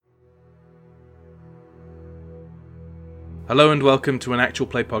Hello and welcome to an actual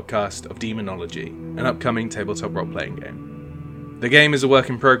play podcast of Demonology, an upcoming tabletop role-playing game. The game is a work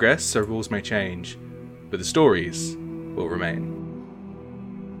in progress, so rules may change, but the stories will remain.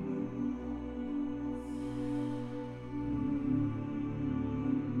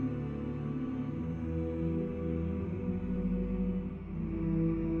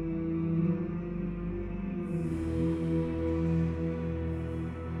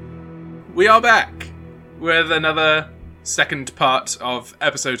 We are back with another second part of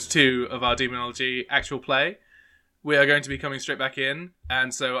episode 2 of our Demonology actual play. We are going to be coming straight back in,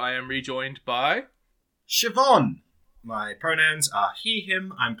 and so I am rejoined by... Siobhan. My pronouns are he,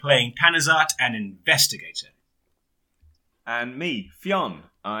 him. I'm playing Panazart, an investigator. And me, Fionn.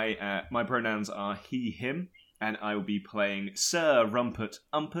 My pronouns are he, him, and I will be playing Sir Rumpert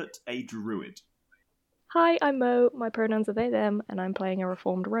Umpert, a druid. Hi, I'm Mo, my pronouns are they, them, and I'm playing a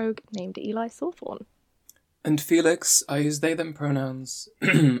reformed rogue named Eli Sawthorn. And Felix, I use they, them pronouns,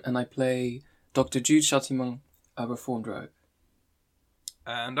 and I play Dr. Jude Chatillon, a reformed rogue.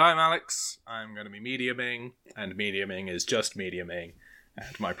 And I'm Alex, I'm going to be mediuming, and mediuming is just mediuming,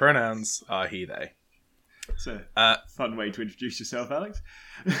 and my pronouns are he, they. It's a fun way to introduce yourself, Alex.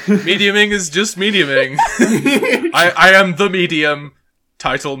 Mediuming is just mediuming. I am the medium.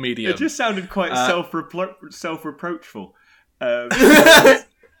 Title medium. It just sounded quite self-reproachful.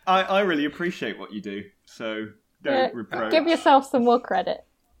 I really appreciate what you do, so don't reproach. Give yourself some more credit.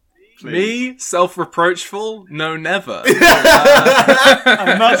 Please. Me? Self-reproachful? No, never.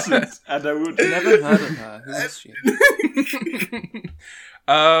 I mustn't, and I would Never heard of her. Who is she?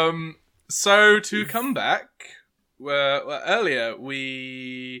 So to come back, earlier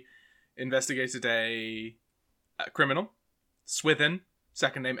we investigated a criminal, Swithin.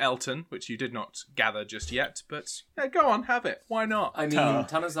 Second name Elton, which you did not gather just yet, but yeah, go on, have it. Why not? I mean,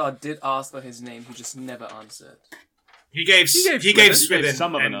 Tanazar did ask for his name, he just never answered. He gave Swithin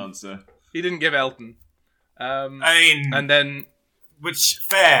some of an answer. He didn't give Elton. and then... Which,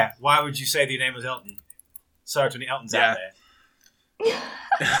 fair. Why would you say the name was Elton? Sorry to any Eltons out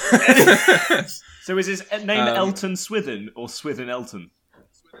there. So is his name Elton Swithin or Swithin Elton?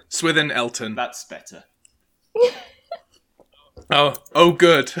 Swithin Elton. That's better. Oh,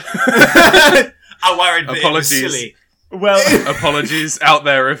 good. I worried that it was silly. Well, apologies out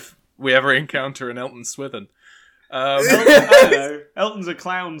there if we ever encounter an Elton Swithin. I don't know. Elton's a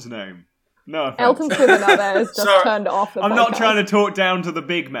clown's name. No offense. Elton Swithin out there has just turned off the I'm podcast. not trying to talk down to the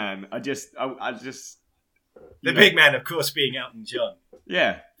big man. I just. The big man, of course, being Elton John.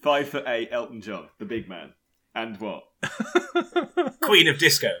 Yeah, 5'8" Elton John, the big man. And what? Queen of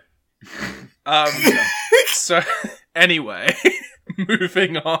Disco. So, anyway,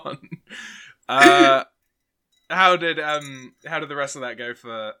 moving on. How did the rest of that go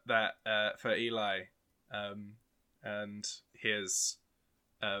for Eli, and his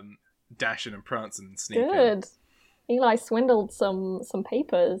dashing and prancing and sneaking? Good. Eli swindled some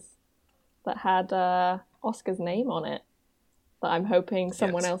papers that had Oscar's name on it that I'm hoping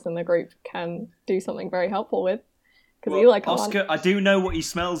someone else in the group can do something very helpful with. Because Eli can't. Oscar, I do know what he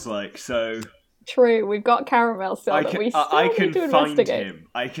smells like, so... True, we've got caramel still that we still need to investigate. Him.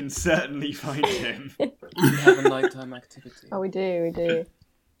 I can certainly find him. We have a nighttime activity. Oh, we do.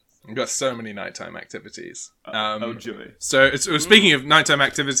 We've got so many nighttime activities. Oh, joy. So, speaking of nighttime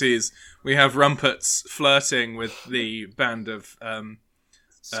activities, we have Rumpets flirting with the band of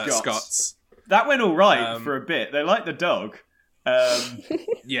Scots. That went all right for a bit. They like the dog.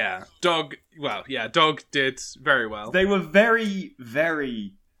 Yeah, Dog did very well. They were very,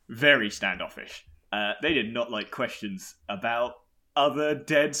 very, very standoffish. They did not like questions about other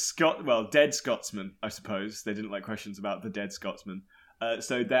dead Scotsmen, I suppose. They didn't like questions about the dead Scotsmen.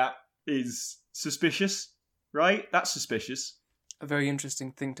 So that is suspicious, right? That's suspicious. A very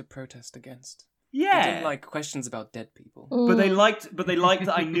interesting thing to protest against. Yeah. They didn't like questions about dead people. But they liked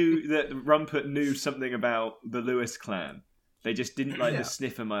that I knew that Rumpert knew something about the Lewis clan. They just didn't like the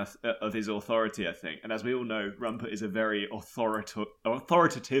sniff of his authority, I think. And as we all know, Rumpert is a very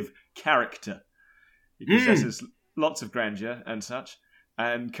authoritative character. He possesses lots of grandeur and such,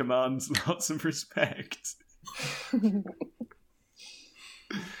 and commands lots of respect.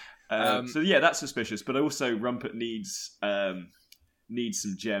 So yeah, that's suspicious. But also, Rumpert needs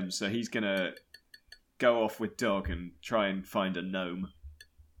some gems, so he's gonna go off with Dog and try and find a gnome.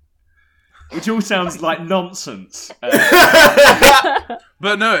 Which all sounds like nonsense.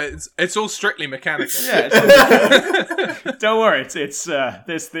 But no, it's all strictly mechanical. Yeah, it's all mechanical. Don't worry, it's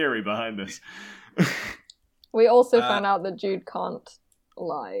there's theory behind this. We also found out that Jude can't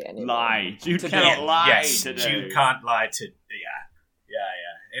lie anymore. Jude cannot lie Yes, today. Jude can't lie to... Yeah.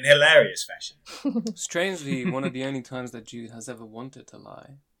 in hilarious fashion. Strangely, one of the only times that Jude has ever wanted to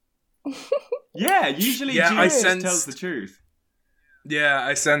lie. Yeah, usually Yeah, I Jude tells the truth. Yeah,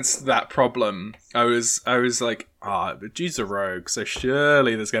 I sensed that problem. I was like, but Jude's a rogue, so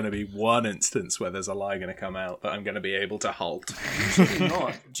surely there's going to be one instance where there's a lie going to come out that I'm going to be able to halt. Usually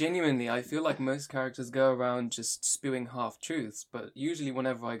not. Genuinely, I feel like most characters go around just spewing half-truths, but usually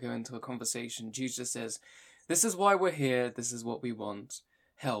whenever I go into a conversation, Jude just says, "This is why we're here, this is what we want.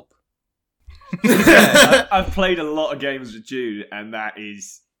 Help." Yeah, I've played a lot of games with Jude, and that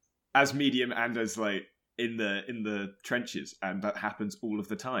is as medium and as like in the trenches, and that happens all of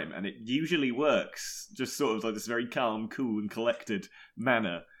the time, and it usually works just sort of like this very calm, cool, and collected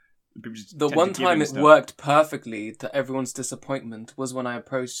manner. The one time it worked perfectly, to everyone's disappointment, was when I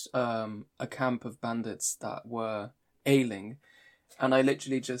approached a camp of bandits that were ailing, and I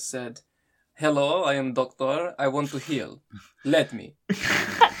literally just said, "Hello, I am Doctor. I want to heal. Let me."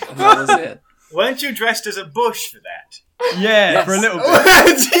 And that was it. Weren't you dressed as a bush for that? Yeah, Yes. for a little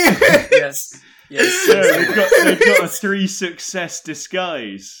bit. Yes. Yes. So they've got a 3 success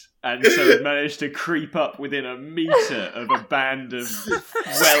disguise, and so we've managed to creep up within a metre of a band of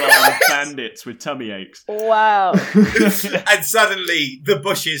well-armed bandits with tummy aches. Wow. And suddenly the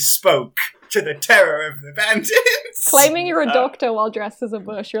bushes spoke to the terror of the bandits. Claiming you're a doctor while dressed as a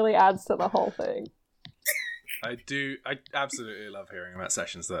bush really adds to the whole thing. I absolutely love hearing about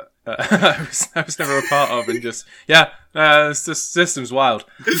sessions that I was never a part of, and just the system's wild.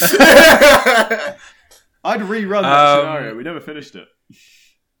 I'd rerun that scenario. We never finished it.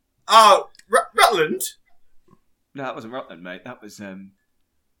 Oh, Rutland? No, that wasn't Rutland, mate. That was York?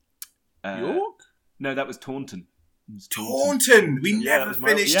 No, that was Taunton. It was Taunton. We never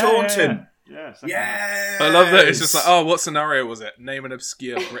finished Taunton. Yeah. I love that. It's just like, what scenario was it? Name an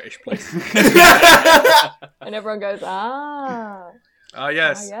obscure British place. And everyone goes, ah.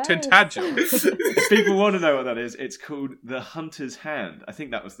 Yes, yes. Tintagel. If people want to know what that is, it's called The Hunter's Hand. I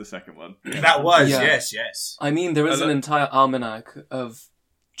think that was the second one. That was, Yeah. yes. I mean, there is an entire almanac of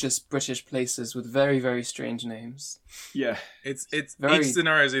just British places with very, very strange names. Yeah. It's Very- each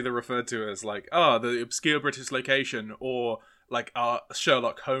scenario is either referred to as like, the obscure British location, or like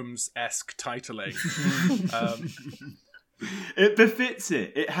Sherlock Holmes-esque titling. It befits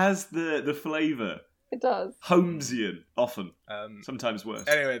it. It has the flavour. It does. Holmesian, often. Sometimes worse.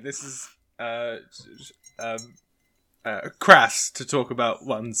 Anyway, this is crass to talk about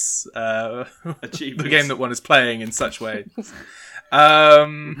one's the Achievements. game that one is playing in such way.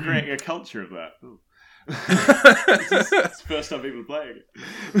 Creating a culture of that. Ooh. It's the first time people are playing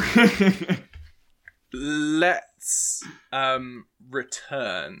it. Let's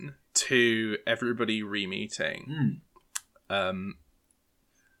return to everybody re-meeting.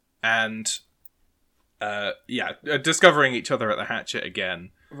 And discovering each other at the hatchet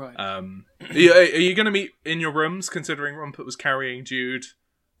again. Right. Are you going to meet in your rooms, considering Rumput was carrying Jude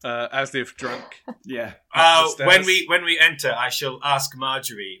as if drunk? Yeah. When we enter, I shall ask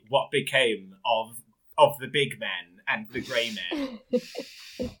Marjorie what became of the big man and the grey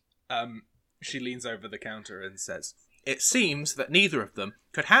man. She leans over the counter and says, "It seems that neither of them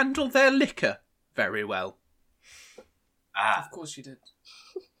could handle their liquor very well." Of course you did.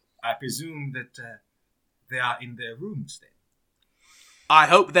 I presume that they are in their rooms then. I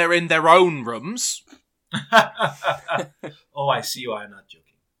hope they're in their own rooms. Oh, I see you are not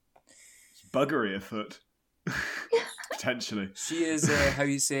joking. Buggery afoot. Potentially. She is, how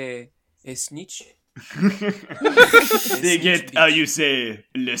you say, a snitch. They get how you say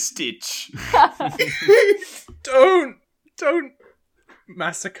le stitch. Don't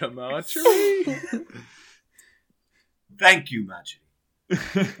massacre Marjorie. Thank you,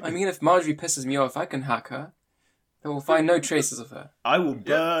 Marjorie. I mean, if Marjorie pisses me off, I can hack her. They will find no traces of her. I will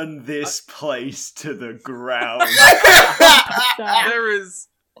burn this place to the ground.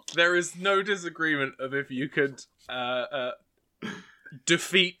 There is no disagreement of if you could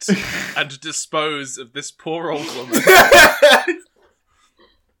defeat and dispose of this poor old woman.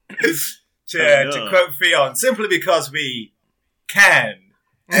 To quote Fionn, simply because we can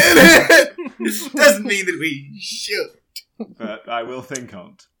doesn't mean that we should. But I will think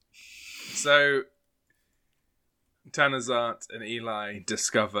on it. So, Tanazart and Eli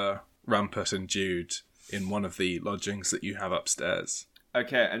discover Rumput and Jude in one of the lodgings that you have upstairs.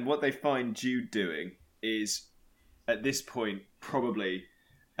 Okay, and what they find Jude doing is, at this point, probably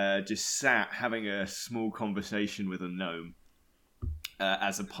just sat having a small conversation with a gnome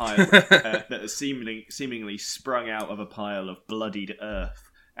as a pile that has seemingly sprung out of a pile of bloodied earth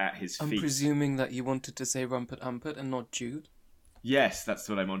at his feet. I'm presuming that you wanted to say Rumput Umput and not Jude? Yes, that's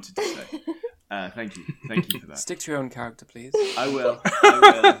what I wanted to say. Thank you for that. Stick to your own character, please. I will.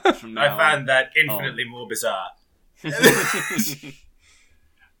 From now I found that infinitely more bizarre.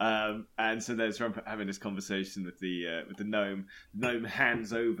 And so there's Rumput having this conversation with the gnome. The gnome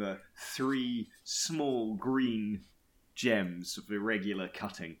hands over 3 small green gems of irregular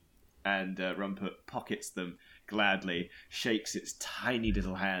cutting, and Rumput pockets them gladly, shakes its tiny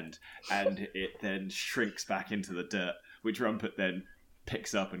little hand, and it then shrinks back into the dirt, which Rumput then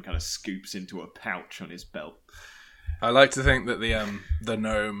picks up and kind of scoops into a pouch on his belt. I like to think that the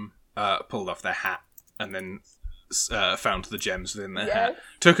gnome pulled off their hat and then found the gems within their hat,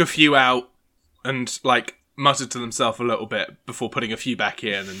 took a few out, and muttered to themselves a little bit before putting a few back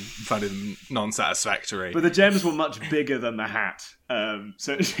in and finding them non-satisfactory. But the gems were much bigger than the hat,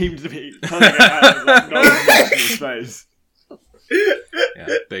 so it seemed to be pulling it out of non-dimensional space. Yeah,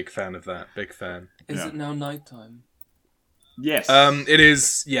 big fan of that. Big fan. Is it now nighttime? Yes. It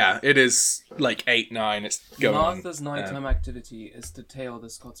is. Yeah, it is 8, 9. It's going on. Martha's nighttime activity is to tail the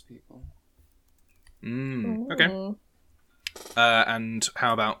Scots people. Okay. And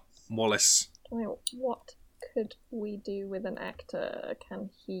how about Wallace? What could we do with an actor? Can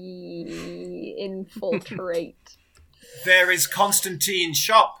he infiltrate? There is Constantine's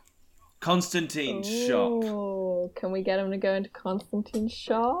shop. Constantine's shop. Can we get him to go into Constantine's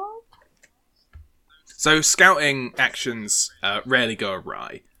shop? So scouting actions rarely go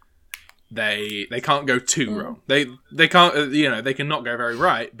awry. They can't go too wrong. They can't they can not go very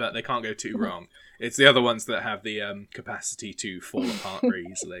right, but they can't go too wrong. It's the other ones that have the capacity to fall apart very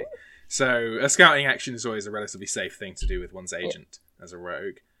easily. So a scouting action is always a relatively safe thing to do with one's agent as a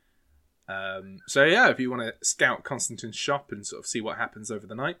rogue. So yeah, if you want to scout Constantine's shop and sort of see what happens over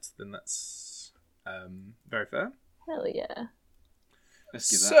the night, then that's very fair. Hell yeah. Let's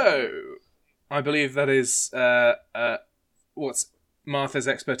do that. So I believe that is what's Martha's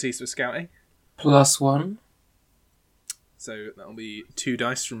expertise for scouting? +1. So that'll be 2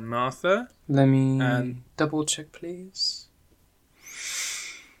 dice from Martha. Let me double check, please.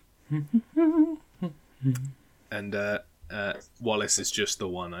 And Wallace is just the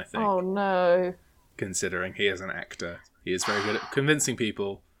one, I think. Oh no. Considering he is an actor. He is very good at convincing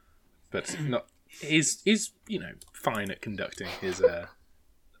people, but not he's fine at conducting his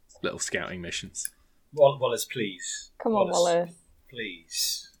little scouting missions. Wallace, please. Come on, Wallace.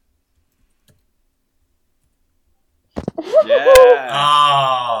 Please. Yeah.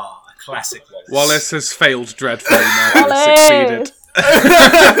 Ah, classic Wallace. Wallace has failed dreadfully. Martha has succeeded.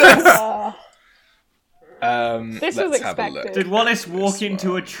 This was expected. Did Wallace walk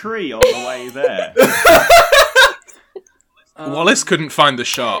into a tree on the way there? Wallace couldn't find the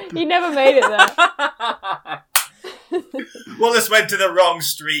shop. He never made it there. Wallace went to the wrong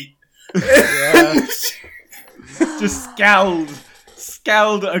street. Just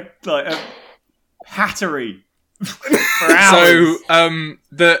scowled at a hattery for hours.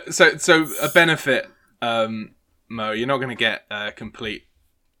 So a benefit, Mo, you're not going to get completely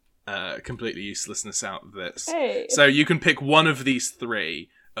uselessness out of this. Hey. So you can pick one of these 3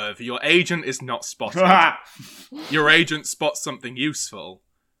 of your agent is not spotted, your agent spots something useful,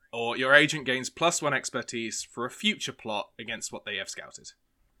 or your agent gains +1 expertise for a future plot against what they have scouted.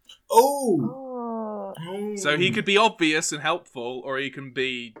 Oh. So he could be obvious and helpful, or he can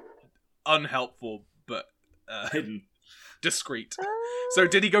be unhelpful but Hidden. discreet. So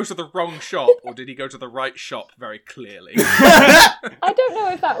did he go to the wrong shop, or did he go to the right shop very clearly? I don't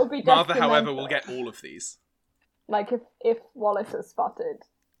know if that would be Martha, however, will get all of these. If Wallace is spotted,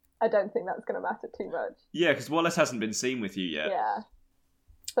 I don't think that's going to matter too much. Yeah, because Wallace hasn't been seen with you yet. Yeah.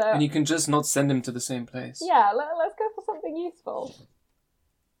 So, And you can just not send him to the same place. yeah, let's go for something useful.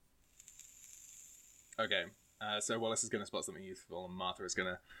 Okay. So Wallace is going to spot something useful, and Martha is going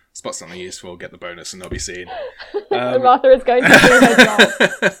to spot something useful, get the bonus, and not be seen. And Martha is going to do her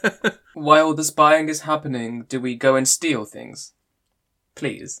job. While the spying is happening, do we go and steal things?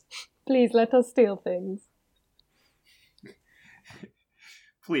 Please. Please let us steal things.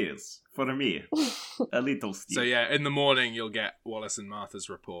 Please, for me, a little steal. So yeah, in the morning you'll get Wallace and Martha's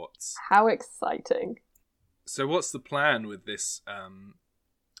reports. How exciting. So what's the plan with this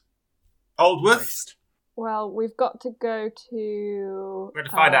Oldworth? heist? Well, we've got to go to... We're going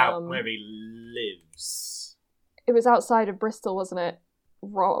to find out where he lives. It was outside of Bristol, wasn't it?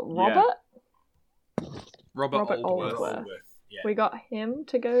 Robert? Robert Oldworth. Oldworth. Yeah. We got him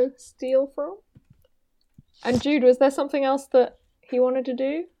to go steal from. And Jude, was there something else that he wanted to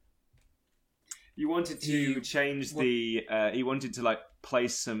do? You wanted to change the... he wanted to,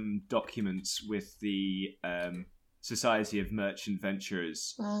 place some documents with the Society of Merchant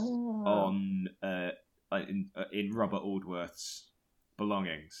Venturers on... in Robert Aldworth's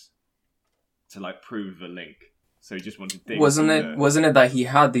belongings to like prove a link. So he just wanted things. Wasn't it that he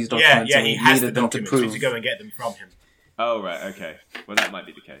had these documents and he he has needed the them to documents. We prove? need to go and get them from him. Oh right, okay. Well, that might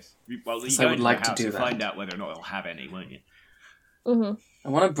be the case. Well, you So go I would into like the to house do and that. find out whether or not he'll have any, won't you? Mm-hmm. I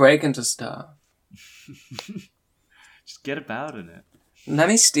want to break into stuff. Just get about in it. Let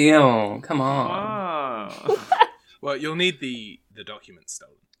me steal. Come on. Ah. Well, you'll need the documents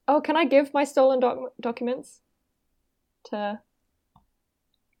stolen. Oh, can I give my stolen documents to?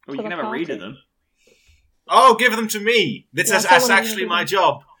 Well, you can have a read of them. Oh, give them to me. That's actually my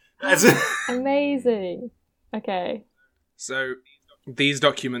job. Amazing. Okay. So, these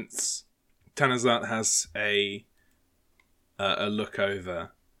documents, Tanazat has a look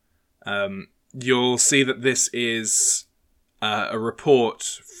over. You'll see that this is a report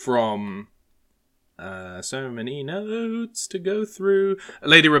from so many notes to go through.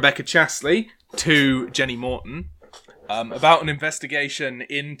 Lady Rebecca Chasley to Jenny Morton about an investigation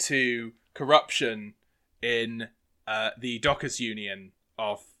into corruption in the Dockers Union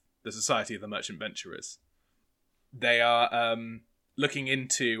of the Society of the Merchant Venturers. They are looking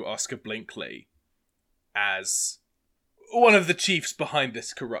into Oscar Blinkley as one of the chiefs behind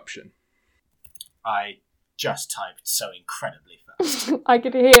this corruption. I just typed so incredibly fast. I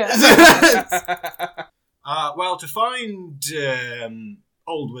could hear. Well, to find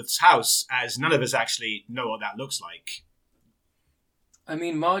Aldworth's house, as none of us actually know what that looks like. I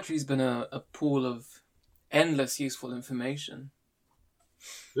mean, Marjorie's been a pool of endless useful information.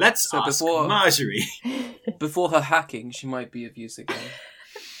 Let's ask Marjorie. Before her hacking, she might be of use again.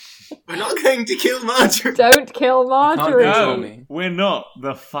 We're not going to kill Marjorie. Don't kill Marjorie. Can't control me. We're not.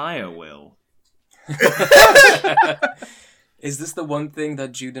 The fire will. Is this the one thing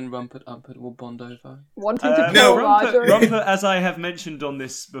that Jude and Rumpert will bond over? Wanting to kill Marjorie. Rumpert, as I have mentioned on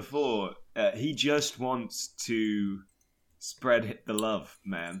this before, he just wants to spread the love,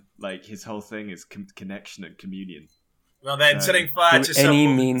 man. Like, his whole thing is connection and communion. Well then, setting fire to Through any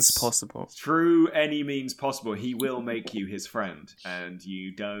someone. means possible. Through any means possible, he will make you his friend, and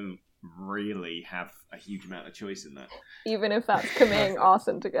you don't really have a huge amount of choice in that. Even if that's committing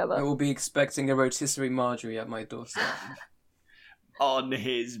arson I together. will be expecting a rotisserie Marjorie at my doorstep. On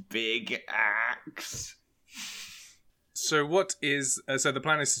his big axe. So what is... so the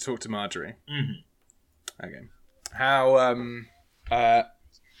plan is to talk to Marjorie. Mm-hmm. Okay. How...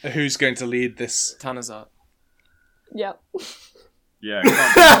 who's going to lead this? Tanazat. Yep. Yeah,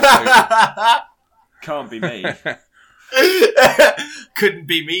 can't be me. Couldn't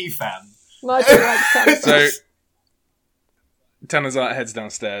be me, fam. Marjorie likes Tanazat. So Tanazat heads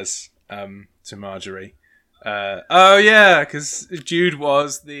downstairs to Marjorie. Oh yeah, because Jude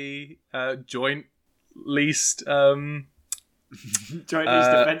was the joint least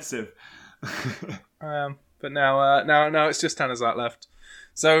defensive. But now it's just Tanazat left.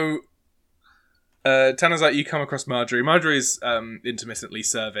 So Tanazat, you come across Marjorie. Marjorie's intermittently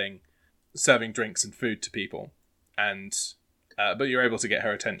serving drinks and food to people, and but you're able to get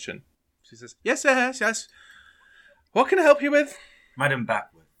her attention. She says, "Yes. What can I help you with?" Madam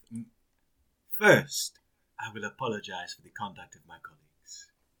Backworth, first, I will apologise for the conduct of my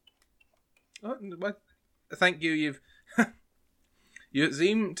colleagues. Oh, well, thank you. You've you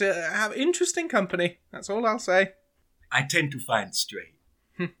seem to have interesting company. That's all I'll say. I tend to find stray.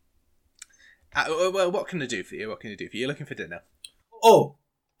 Well, what can I do for you? You're looking for dinner. Oh,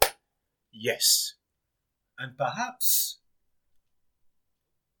 yes. And perhaps...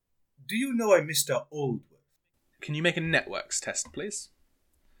 Do you know a Mr. Aldworth? Can you make a networks test, please?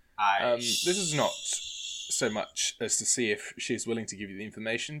 This is not so much as to see if she's willing to give you the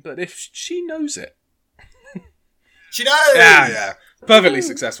information, but if she knows it. She knows! Yeah. Perfectly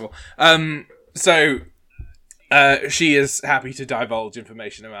successful. So she is happy to divulge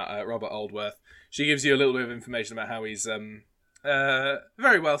information about Robert Aldworth. She gives you a little bit of information about how he's a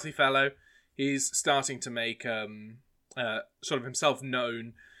very wealthy fellow. He's starting to make sort of himself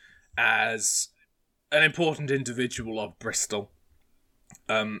known as an important individual of Bristol.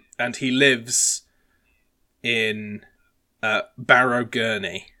 And he lives in Barrow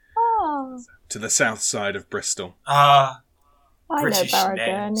Gurney, to the south side of Bristol. I British know Barrow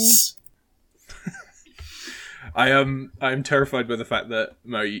names. I'm terrified by the fact that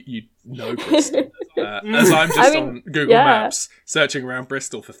Mo, you know Bristol, as I'm just on Google Maps searching around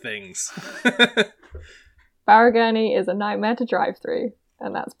Bristol for things. Barrow Gurney is a nightmare to drive through,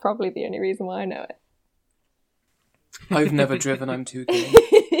 and that's probably the only reason why I know it. I've never driven, I'm too keen.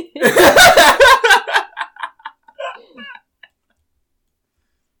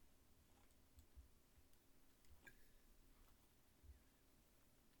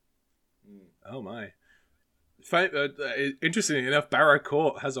 Oh my. Interestingly enough, Barrow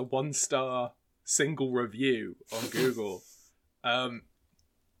Court has a 1-star single review on Google.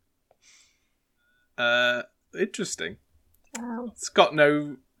 Interesting. Wow. It's got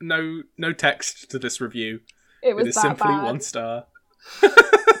no text to this review. It was is that simply bad. 1 star.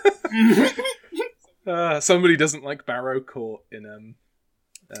 Somebody doesn't like Barrow Court in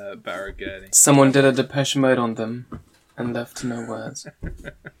Barrow Gurney. Someone did a Depeche Mode on them and left no words.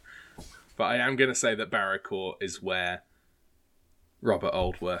 But I am going to say that Barrow Court is where Robert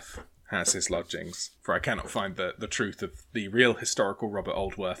Aldworth has his lodgings, for I cannot find the truth of the real historical Robert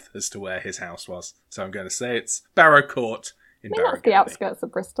Aldworth as to where his house was. So I'm going to say it's Barrow Court in Barrow That's the Gurney. outskirts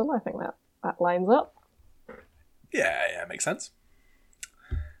of Bristol. I think that lines up. Yeah, makes sense.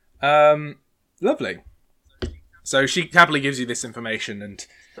 Lovely. So she happily gives you this information and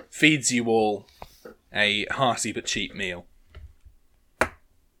feeds you all a hearty but cheap meal.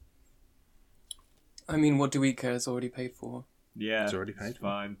 I mean, what do we care? It's already paid for. Yeah, It's already paid for.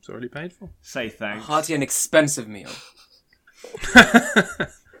 Fine. It's already paid for. Say A thanks. hearty and expensive meal.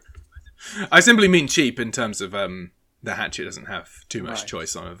 I simply mean cheap in terms of the hatchet doesn't have too much Right.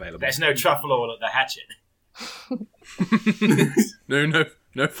 choice on available. There's no truffle oil at the hatchet.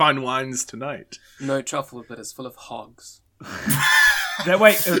 No fine wines tonight. No truffle, but it's full of hogs. They're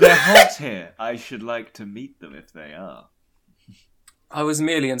hogs here. I should like to meet them if they are. I was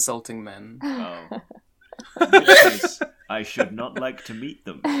merely insulting men. Oh. In which case, I should not like to meet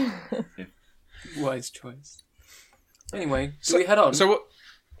them. Wise choice. Anyway, do we head on? So what?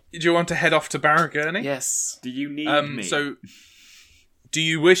 Do you want to head off to Barrow Gurney? Yes. Do you need me? So, do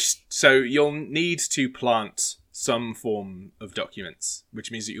you wish? So you'll need to plant some form of documents,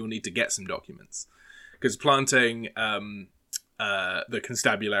 which means that you'll need to get some documents, because planting the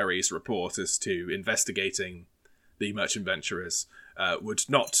constabulary's report as to investigating the merchant venturers would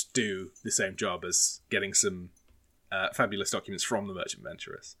not do the same job as getting some fabulous documents from the merchant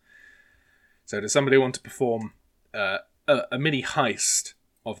venturers. So, does somebody want to perform a mini heist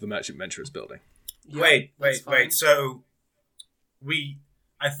of the merchant venturers building? Yeah, that's fine. Wait. So,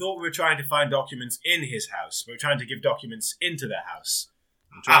 I thought we were trying to find documents in his house. We were trying to give documents into their house.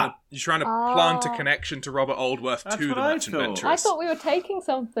 You're trying to plant a connection to Robert Aldworth That's to the what I merchant thought. venturers. I thought we were taking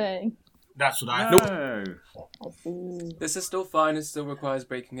something. That's what I No. thought. I see. This is still fine. It still requires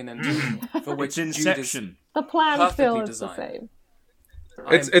breaking and entering, for which It's Jude is Inception. The plan Perfectly still is designed.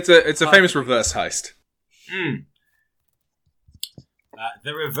 the same. It's a famous reverse heist.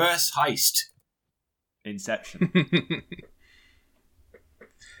 The reverse heist. Inception.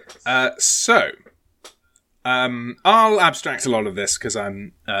 I'll abstract a lot of this because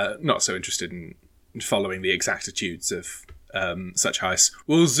I'm not so interested in following the exactitudes of such heists.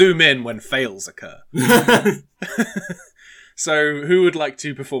 We'll zoom in when fails occur. So, who would like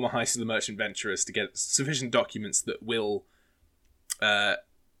to perform a heist of the merchant venturers to get sufficient documents that will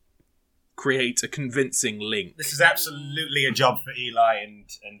create a convincing link? This is absolutely a job for Eli and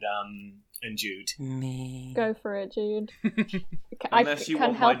Jude. Me. Go for it, Jude. I Unless you can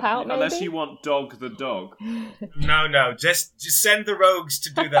want help out, maybe? Unless you want Dog the dog. No, just send the rogues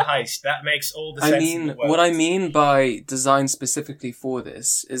to do the heist. That makes all the sense I in mean, the world. what I mean by design specifically for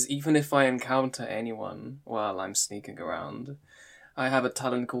this is even if I encounter anyone while I'm sneaking around, I have a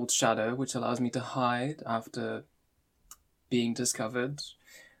talent called Shadow, which allows me to hide after being discovered.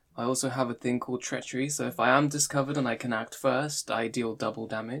 I also have a thing called Treachery, so if I am discovered and I can act first, I deal double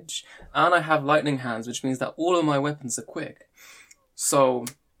damage. And I have Lightning Hands, which means that all of my weapons are quick. So,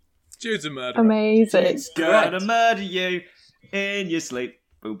 Jude's a murderer. Amazing. It's gonna murder you in your sleep.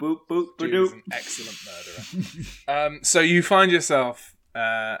 Boop, boop, boop, Jude boop. is an excellent murderer. So you find yourself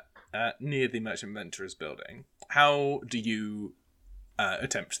near the merchant venturers building. How do you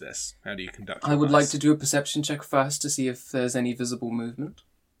attempt this? How do you conduct I your would like heist? to do a perception check first to see if there's any visible movement.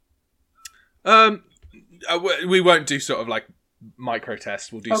 We won't do sort of like micro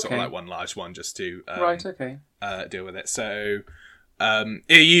test. We'll do sort of Okay. like one large one just to Right, okay. deal with it. So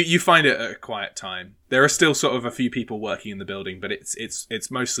you find it at a quiet time. There are still sort of a few people working in the building, but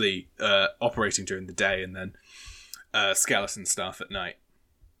it's mostly operating during the day and then skeleton staff at night.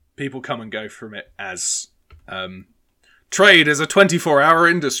 People come and go from it as trade is a 24-hour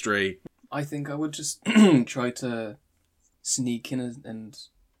industry. I think I would just try to sneak in and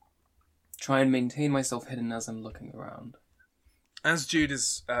try and maintain myself hidden as I'm looking around. As Jude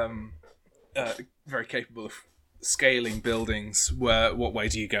is very capable of scaling buildings, what way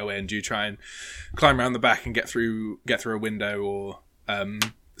do you go in? Do you try and climb around the back and get through a window, or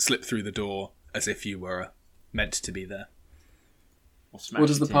slip through the door as if you were meant to be there? What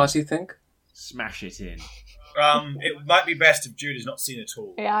does the party think? Smash it in. It might be best if Jude is not seen at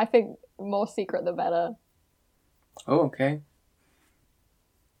all. Yeah, I think more secret the better. Oh, okay.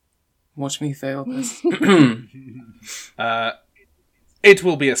 Watch me fail this. It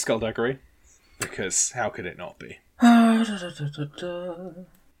will be a skullduggery, because how could it not be? It's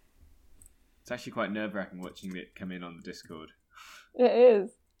actually quite nerve-wracking watching it come in on the Discord. It is.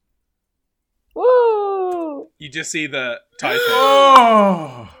 Woo! You just see the typing.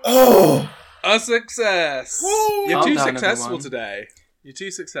 Oh! A success! Woo! You're too Calm down, successful everyone. today. You're too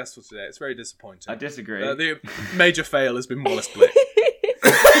successful today. It's very disappointing. I disagree. The major fail has been Wallace Blick.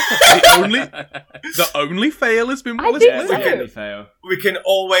 the only fail has been Wallace think Yeah, Blick. we so. can fail. We can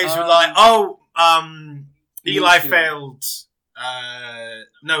always Um, rely. Eli Lucio. failed.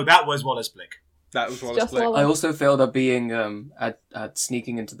 No, that was Wallace Blick. That was Wallace Just Blick. Wallace. I also failed at being at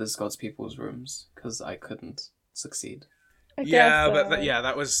sneaking into the Scots people's rooms because I couldn't succeed. I Yeah, guess, but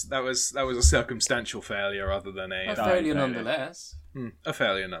that was a circumstantial failure rather than A a failure nonetheless. a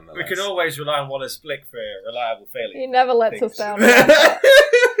failure nonetheless. We can always rely on Wallace Blick for reliable he failing. never lets Things. us down.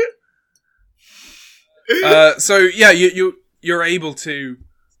 So yeah, you're able to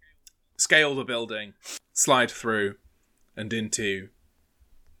scale the building, slide through, and into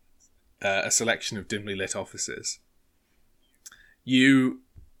a selection of dimly lit offices. You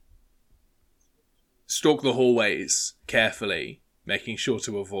stalk the hallways carefully, making sure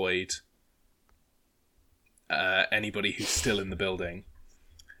to avoid anybody who's still in the building.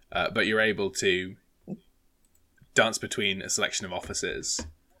 But you're able to dance between a selection of offices.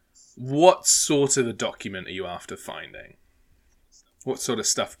 What sort of a document are you after finding? What sort of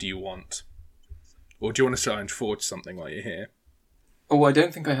stuff do you want? Or do you want to try and forge something while you're here? Oh, I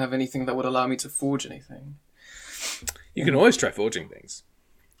don't think I have anything that would allow me to forge anything. You can always try forging things.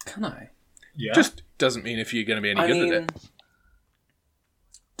 Can I? Yeah. Just doesn't mean if you're going to be any good at it.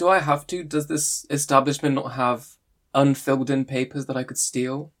 Do I have to? Does this establishment not have unfilled in papers that I could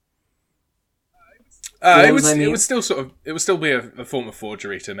steal? It Those I need- would still be a form of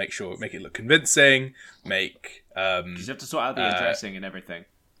forgery to make it look convincing, make Because you have to sort out the addressing and everything.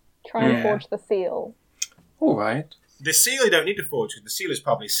 Try and Yeah. forge the seal. All right. The seal you don't need to forge because the seal is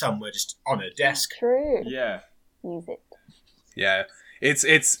probably somewhere just on a desk. True. Yeah. Use it. yeah.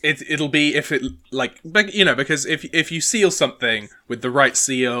 It'll be if it because if you seal something with the right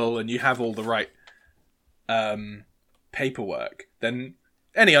seal and you have all the right paperwork, then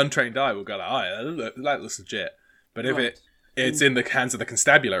any untrained eye will go like, oh, that looks legit. But if Right. it's in the hands of the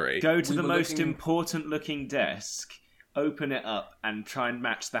constabulary, Go to We the were most looking- important looking desk, open it up, and try and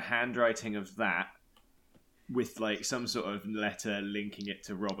match the handwriting of that with like some sort of letter linking it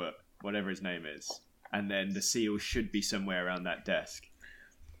to Robert, whatever his name is. And then the seal should be somewhere around that desk.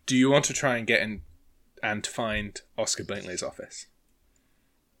 do you want to try and get in and find Oscar Blinkley's office?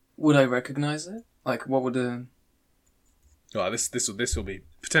 Would I recognize it? Like, what would a... Well, this will be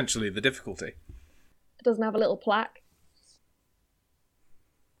potentially the difficulty. It doesn't have a little plaque.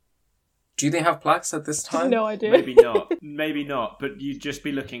 Do they have plaques at this time? No idea. Maybe not. Maybe not. But you'd just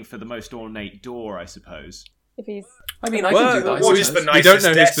be looking for the most ornate door, I suppose. If he's I mean, I Well, can do that. I or just suppose. the We don't nicest know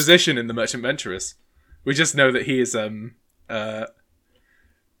his desk. position in the Merchant Venturers. We just know that he is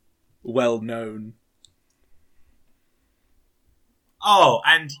well known. Oh,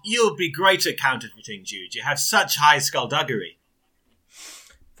 and you'll be great at counterfeiting, Jude. You have such high skullduggery.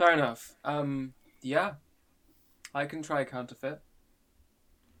 Fair enough. Yeah. I can try counterfeit.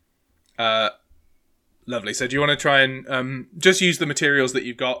 Lovely. So do you want to try and just use the materials that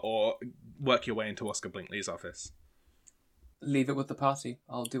you've got, or work your way into Oscar Blinkley's office? Leave it with the party.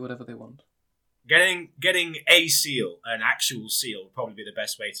 I'll do whatever they want. Getting a seal, an actual seal, would probably be the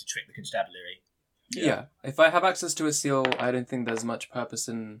best way to trick the constabulary. Yeah. If I have access to a seal, I don't think there's much purpose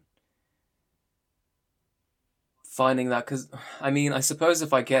in finding that. Because, I mean, I suppose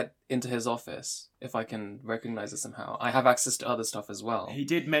if I get into his office, if I can recognize it somehow, I have access to other stuff as well. He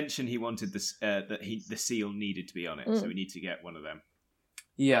did mention he wanted this the seal needed to be on it, so we need to get one of them.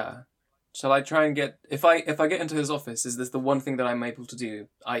 Yeah. Shall I try and get... If I get into his office, is this the one thing that I'm able to do?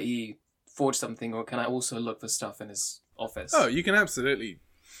 I.e. forge something, or can I also look for stuff in his office? Oh, you can absolutely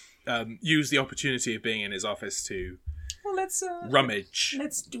use the opportunity of being in his office to Well, let's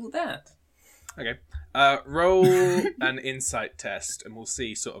do that. Okay. Roll an insight test, and we'll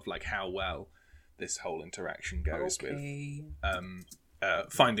see sort of like how well this whole interaction goes with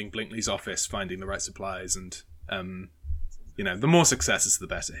finding Blinkley's office, finding the right supplies, and the more successes, the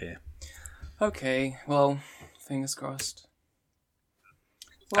better here. Okay, well, fingers crossed.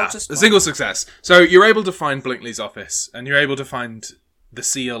 Well, just a single success. So you're able to find Blinkley's office, and you're able to find the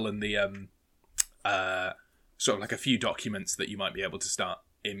seal and the sort of like a few documents that you might be able to start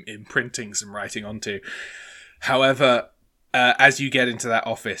imprinting some writing onto. However, as you get into that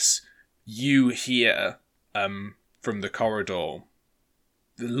office, you hear from the corridor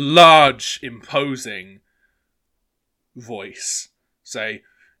the large, imposing voice say,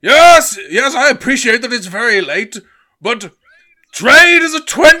 Yes, I appreciate that it's very late, but trade is a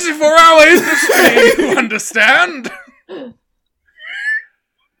 24-hour industry, you understand?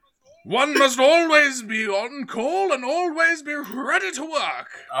 One must always be on call and always be ready to work.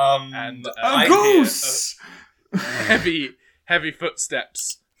 And a goose! Heavy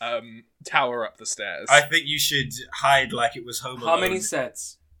footsteps tower up the stairs. I think you should hide like it was Home Alone. How many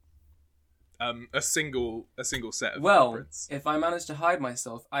sets? A single set of Well, footprints. if I manage to hide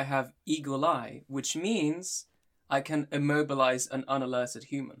myself, I have Eagle Eye, which means I can immobilize an unalerted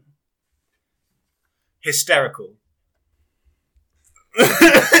human. Hysterical.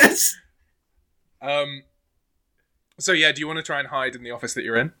 So yeah, do you want to try and hide in the office that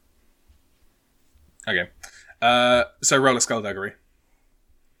you're in? Okay. So roll a skullduggery.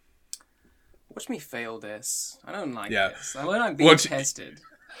 Watch me fail this. I don't like Yeah. this. I don't like being tested.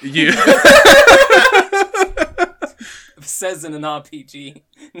 You. It says in an RPG.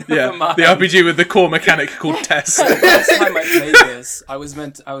 Yeah, Never mind. the RPG with the core mechanic called test. Last time I played this,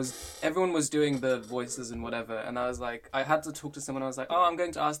 everyone was doing the voices and whatever, and I was like, I had to talk to someone. I was like, oh, I'm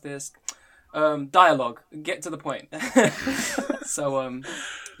going to ask this. Dialogue. Get to the point. So,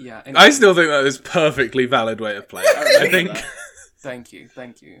 yeah. Anyway. I still think that is a perfectly valid way of playing. I think. Thank you.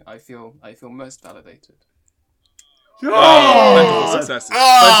 I feel most validated. Plentiful successes.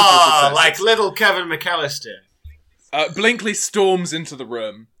 Like little Kevin McAllister. Blinkley storms into the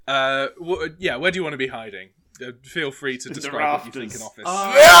room. Where do you want to be hiding? Feel free to describe what you think an office.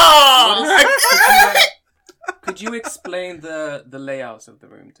 Could you explain the layout of the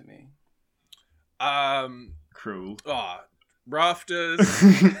room to me? Cruel. Rafters.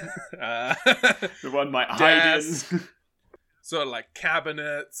 The one might hide in. Sort of like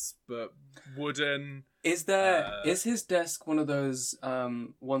cabinets, but wooden. Is his desk one of those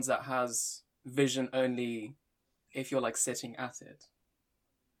ones that has vision only if you're like sitting at it?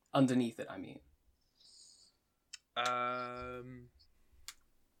 Underneath it, I mean.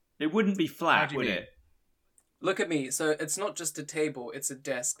 It wouldn't be flat, would it? Look at me. So it's not just a table, it's a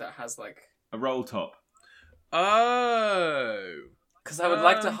desk that has like a roll top. Oh. Because I would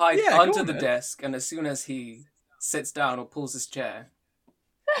like to hide yeah, under the desk, and as soon as he sits down or pulls his chair,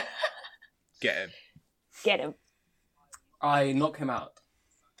 get him. I knock him out.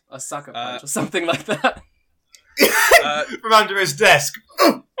 A sucker punch or something like that. From under his desk.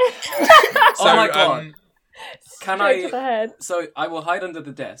 Oh my god. Can Straight to the head. So I will hide under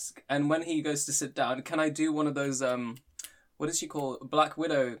the desk, and when he goes to sit down, can I do one of those what is she called? Black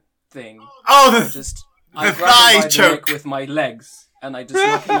Widow thing? Oh, I grab him by the neck with my legs, and I just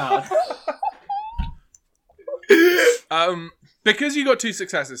knock him out. Because you got 2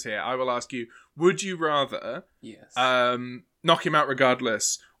 successes here, I will ask you: would you rather, yes, knock him out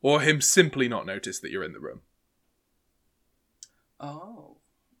regardless, or him simply not notice that you're in the room? Oh,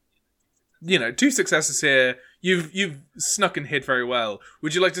 2 successes here. You've snuck and hid very well.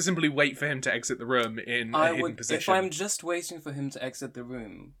 Would you like to simply wait for him to exit the room in a hidden position? If I'm just waiting for him to exit the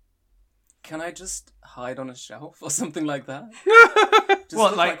room, can I just hide on a shelf or something like that? Just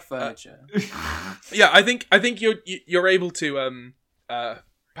look like furniture. Yeah, I think you're able to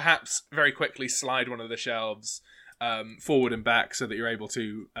perhaps very quickly slide one of the shelves forward and back so that you're able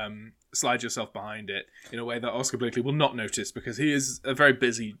to slide yourself behind it in a way that Oscar Blinkley will not notice because he is a very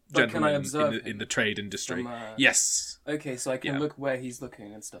busy gentleman in the trade industry. Yes. Okay, so I can look where he's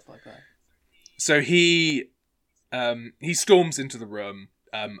looking and stuff like that. So he storms into the room,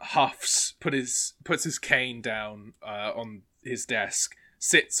 huffs, puts his cane down on his desk,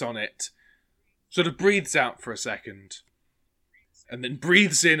 sits on it, sort of breathes out for a second, and then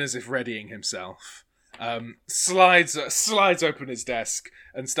breathes in as if readying himself. Slides open his desk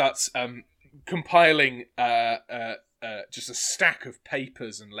and starts compiling just a stack of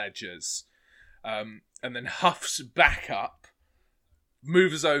papers and ledgers, and then huffs back up,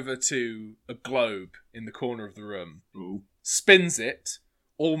 moves over to a globe in the corner of the room, spins it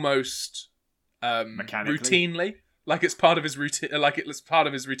almost routinely, like it's part of his routine.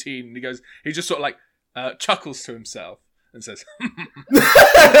 And he just sort of like chuckles to himself and says,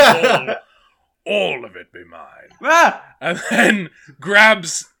 all of it be mine. And then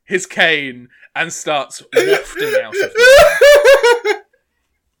grabs his cane and starts wafting out of the room.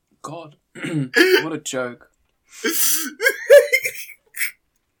 God, what a joke.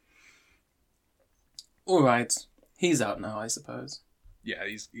 Alright, he's out now, I suppose. Yeah,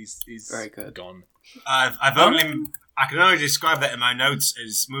 he's very good. Gone. I can only describe that in my notes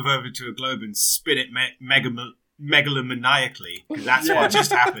as move over to a globe and spin it megalomaniacally, because that's what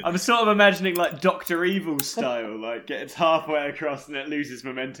just happened. I'm sort of imagining like Dr. Evil style, like gets halfway across and it loses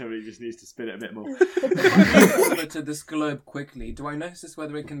momentum and he just needs to spin it a bit more. Over to this globe quickly. Do I notice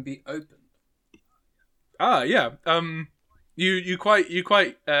whether it can be opened? Yeah. You quite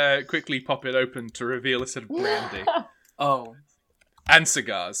quickly pop it open to reveal a sort of brandy Oh. and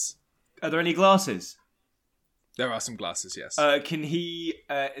cigars. Are there any glasses? There are some glasses, yes. Can he?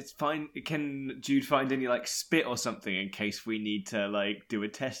 It's fine. Can Jude find any like spit or something in case we need to like do a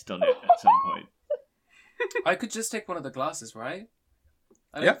test on it at some point? I could just take one of the glasses, right?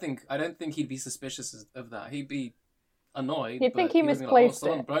 I don't think he'd be suspicious of that. He'd be annoyed. You'd think but he misplaced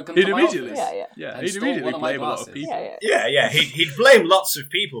it. He'd immediately, And he'd stole immediately one of my blame a lot of glasses. people. Yeah. He'd blame lots of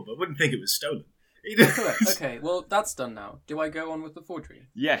people, but wouldn't think it was stolen. Correct. Okay, well that's done now. Do I go on with the forgery?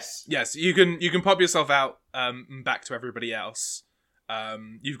 Yes. Yes, you can pop yourself out back to everybody else.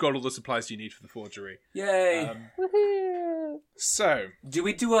 You've got all the supplies you need for the forgery. Yay! Woohoo! So, Do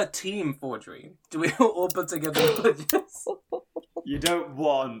we do a team forgery? Do we all put together images? You don't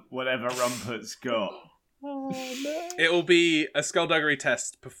want whatever Rumput's got. Oh, no. it will be a skullduggery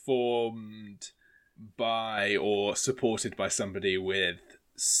test performed by or supported by somebody with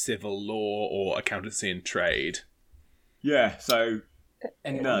civil law or accountancy and trade. Yeah. So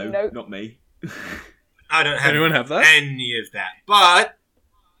Anyone? no, Nope. not me. I don't have Anyone have that? any of that. But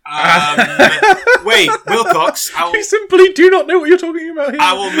wait, Wilcox, I simply do not know what you're talking about here.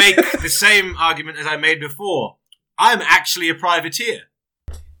 I will make the same argument as I made before. I'm actually a privateer.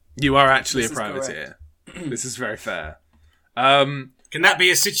 You are actually This a is privateer. This is very fair. Can that be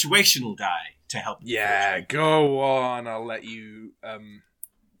a situational die to help? Yeah, go on. I'll let you.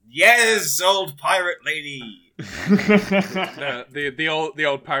 Yes, old pirate lady. The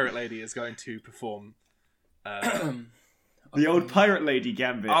old pirate lady is going to perform. The old pirate lady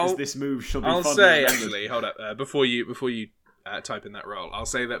gambit is this move shall be I'll fondly say remembered. actually, hold up, before you type in that role, I'll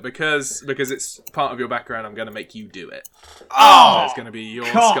say that because it's part of your background, I'm going to make you do it. Oh, So it's going to be your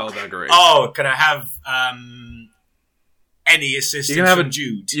cock. skullduggery. Oh, can I have any assistance You can have from a-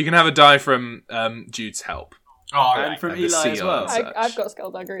 Jude? You can have a die from Jude's help. Oh, all And right. from And the Eli as seal. well. Such. I've got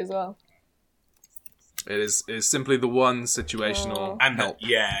skullduggery as well. It is simply the one situational And help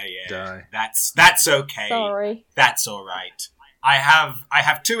yeah. die. That's okay. Sorry. That's all right. I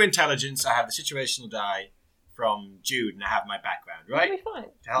have 2 intelligence. I have the situational die from Jude, and I have my background, right? It'll be fine.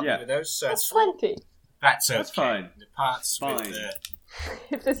 To help Yeah. me with those. So That's it's plenty. That's okay. That's fine. The parts Fine. with the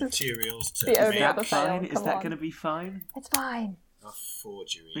If this is materials to the only make other fail, Fine? Is come that on. going to be fine? It's fine. a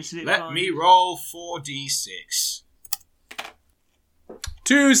forgery. Isn't it Let fine? me roll 4d6.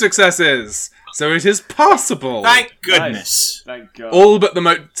 2 successes, so it is possible. Thank goodness. Nice. Thank God. All but the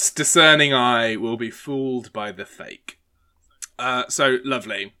most discerning eye will be fooled by the fake. So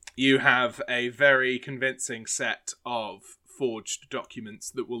lovely. You have a very convincing set of forged documents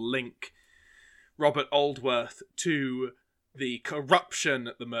that will link Robert Aldworth to the corruption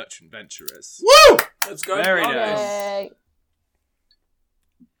at the Merchant Venturers. Woo! Let's go. Very Okay. nice. Yay.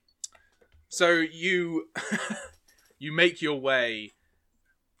 So you you make your way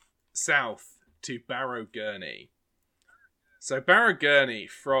south to Barrow Gurney. So Barrow Gurney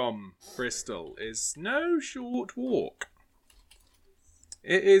from Bristol is no short walk.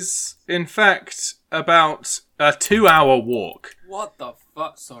 It is, in fact, about a 2-hour walk. What the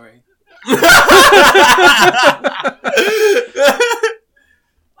fuck? Sorry.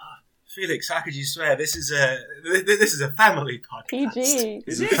 Felix, how could you swear? This is a family podcast. PG.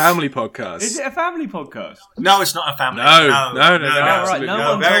 It's a family podcast. Is it a family podcast? No, it's not a family. No. Oh, right. absolutely No not.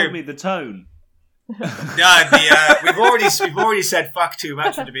 one Very- told me the tone. We've already said fuck too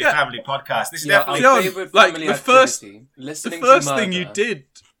much for it to be a family podcast. This is Yeah, definitely. Yeah, our favorite like, family the first- activity. The Listening first to thing you murder. did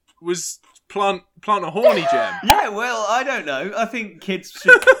was plant a horny gem. Yeah, well, I don't know. I think kids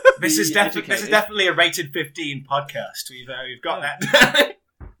should. This be is educated. definitely a rated 15 podcast. We've got that.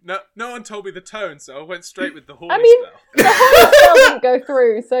 No one told me the tone, so I went straight with the horny I mean- spell. The horny spell didn't go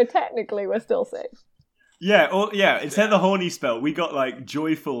through, so technically we're still safe. Yeah, instead of the horny spell, we got like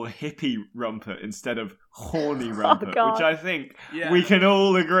joyful hippie Rumput instead of horny Rumput, God. which I think Yeah. we can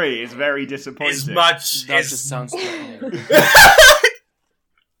all agree is very disappointing. As much That as just sounds threatening.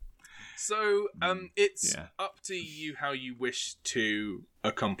 So, it's Yeah. up to you how you wish to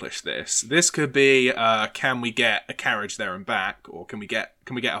accomplish this. This could be, can we get a carriage there and back, or can we get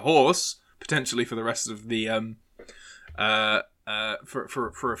a horse potentially for the rest of the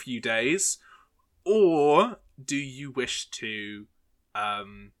for a few days, or do you wish to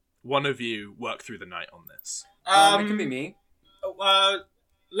one of you work through the night on this? It can be me.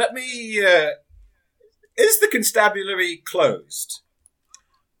 Let me. Is the constabulary closed?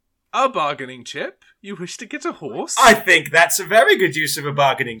 A bargaining chip You wish to get a horse? I think that's a very good use of a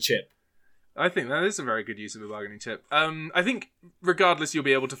bargaining chip. I think that is a very good use of a bargaining chip. I think, regardless, you'll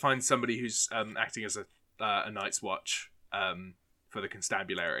be able to find somebody who's acting as a Night's Watch for the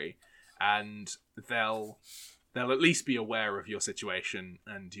constabulary, and they'll at least be aware of your situation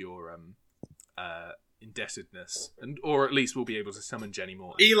and your indebtedness, or at least we'll be able to summon Jenny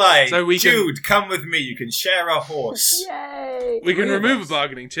Morton. Eli, so Jude, come with me. You can share a horse. Yay! We can remove a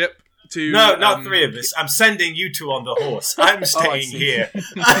bargaining chip. No, not three of us. I'm sending you two on the horse. I'm staying here.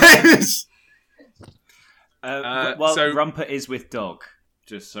 Rumput is with Dog,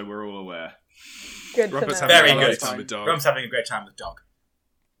 just so we're all aware. Good Rumput's to know. Very good. Time with Dog. Rumput's having a great time with Dog.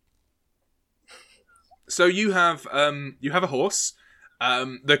 So you have a horse.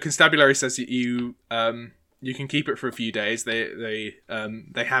 The constabulary says that you can keep it for a few days. They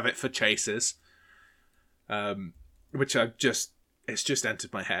have it for chases, which it's just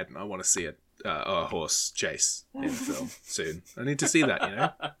entered my head, and I want to see a horse chase in film soon. I need to see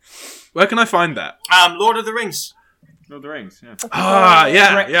that. Where can I find that? Lord of the Rings. Lord of the Rings. Yeah. I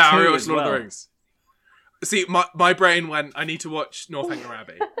rewatched Lord of the Rings. See, my brain went, I need to watch Northanger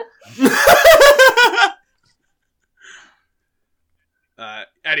Abbey.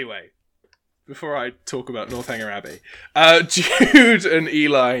 Anyway, before I talk about Northanger Abbey, Jude and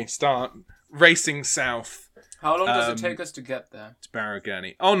Eli start racing south. How long does it take us to get there? To Barrow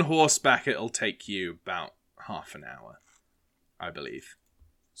Gurney. On horseback, it'll take you about half an hour, I believe.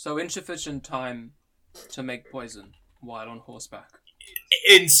 So insufficient time to make poison while on horseback.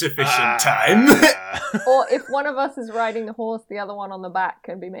 Insufficient time. Or if one of us is riding the horse, the other one on the back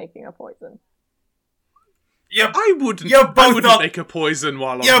can be making a poison. I wouldn't make a poison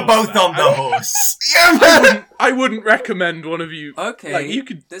while on You're horseback. both on the horse. I wouldn't recommend one of you. Okay, like, you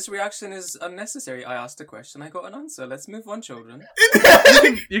could. This reaction is unnecessary. I asked a question, I got an answer. Let's move on, children.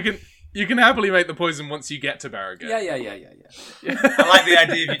 You can happily make the poison once you get to Barrow Gurney. Yeah. I like the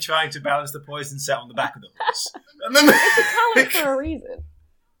idea of you trying to balance the poison set on the back of the horse. It's a talent for a reason.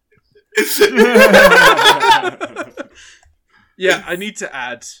 Yeah, I need to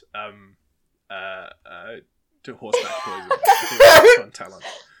add to horseback poison. I think that's a fun talent.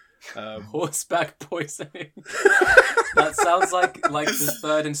 Horseback poisoning. That sounds like the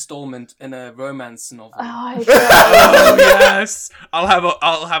third installment in a romance novel. Oh my god! Oh yes, I'll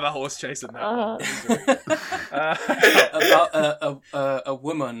have a horse chase in that one. About a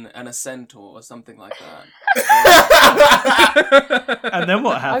woman and a centaur or something like that. And then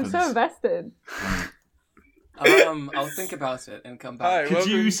what happens? I'm so invested. I'll think about it and come back. Could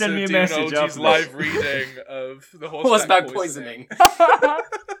you send me a message after this? Live reading of the horseback poisoning.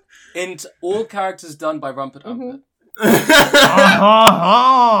 And all characters done by Rumput Humput.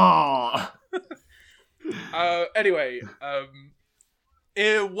 Anyway,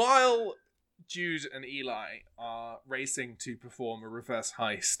 while Jude and Eli are racing to perform a reverse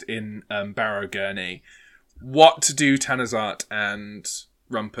heist in Barrow Gurney, what do Tanazart and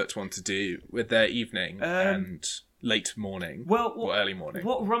Rumput want to do with their evening and late morning or early morning?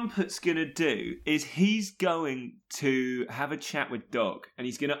 What Rumput's going to do is he's going to have a chat with Dog, and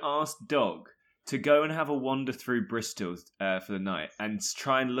he's going to ask Dog to go and have a wander through Bristol for the night and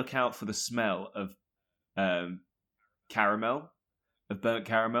try and look out for the smell of caramel, of burnt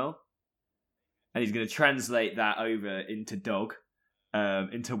caramel. And he's going to translate that over into Dog,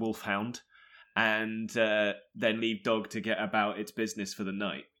 into Wolfhound, and then leave Dog to get about its business for the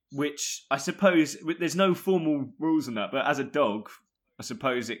night. Which, I suppose, there's no formal rules on that, but as a dog, I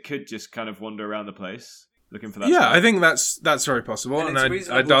suppose it could just kind of wander around the place looking for that smell. I think that's very possible. And it's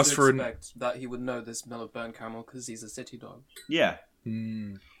I'd ask for expect that he would know the smell of burnt caramel because he's a city dog. Yeah.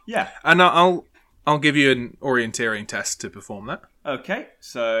 Yeah. And I'll give you an orienteering test to perform that. Okay,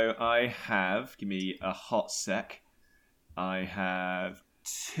 so I have, give me a hot sec, I have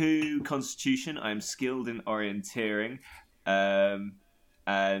 2 Constitution, I'm skilled in orienteering,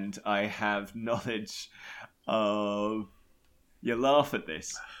 and I have knowledge of... You laugh at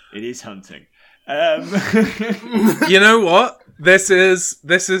this. It is hunting. You know what? This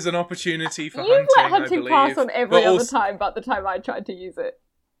is an opportunity for hunting. You've let hunting I believe, pass on every but other time but the time I tried to use it.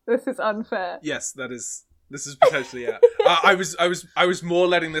 This is unfair. Yes, this is potentially it. I was more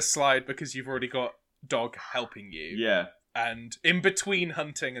letting this slide because you've already got Dog helping you. Yeah. And in between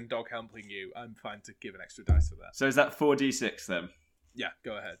hunting and Dog helping you, I'm fine to give an extra dice for that. So is that 4d6 then? Yeah,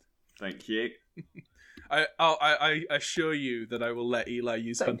 go ahead. Thank you. I assure you that I will let Eli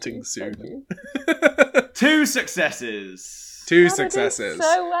use hunting soon. 2 successes. 2 successes.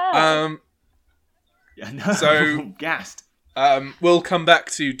 So well. Yeah, no, so gassed. We'll come back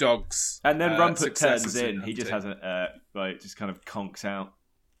to Dog's. And then Rumput turns successes in. He just has a just kind of conks out.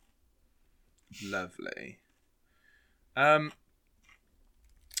 Lovely. I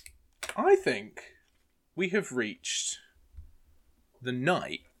think we have reached the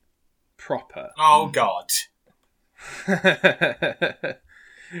night proper. Oh, God.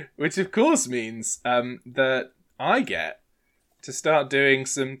 Which, of course, means that I get to start doing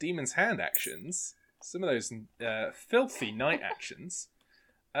some Demon's Hand actions. Some of those filthy night actions.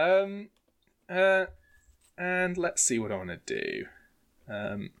 And let's see what I want to do.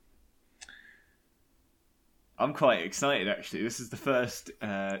 I'm quite excited, actually. This is the first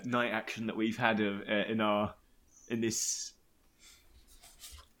night action that we've had in this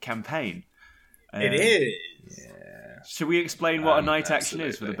campaign. It is. Yeah. Should we explain what a night action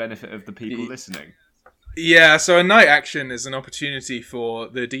is for absolutely. the benefit of the people listening? Yeah, so a night action is an opportunity for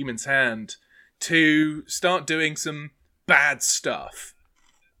the Demon's Hand to start doing some bad stuff.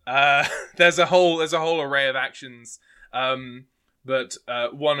 There's a whole array of actions, but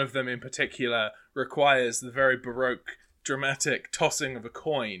one of them in particular requires the very baroque, dramatic tossing of a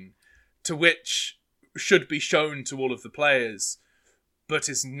coin, to which should be shown to all of the players, but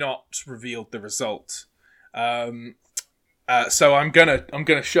is not revealed the result. So I'm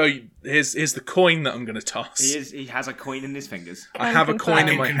gonna show you. Here's the coin that I'm gonna toss. He has a coin in his fingers. I have a coin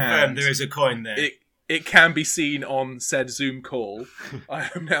in my hand. There is a coin there. It can be seen on said Zoom call. I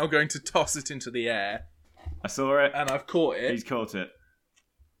am now going to toss it into the air. I saw it. And I've caught it. He's caught it.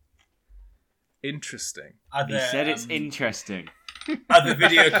 Interesting. He said it's interesting. Other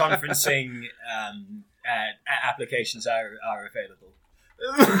video conferencing applications are available.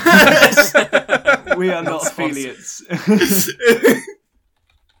 We are not affiliates.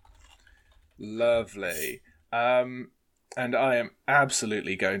 Lovely. And I am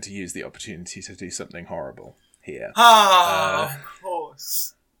absolutely going to use the opportunity to do something horrible here. Of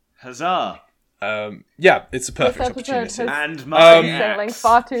course. Huzzah! Yeah, it's a perfect This episode opportunity. And my sailing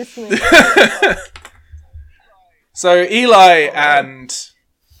far too smooth. So Eli and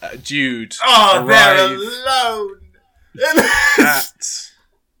Jude they're alone.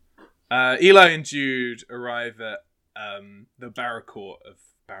 Eli and Jude arrive at the Barracourt of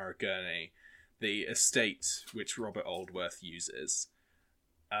Barragurney, the estate which Robert Aldworth uses,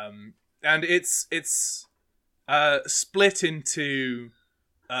 and it's split into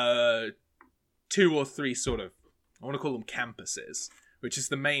 2 or 3 sort of, I want to call them campuses, which is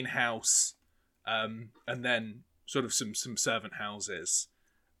the main house, and then sort of some servant houses,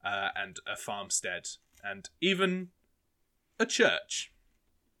 and a farmstead, and even a church,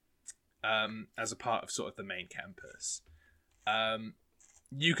 as a part of sort of the main campus.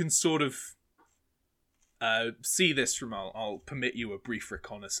 You can sort of see this from, I'll permit you a brief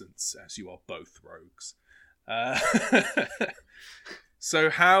reconnaissance, as you are both rogues. So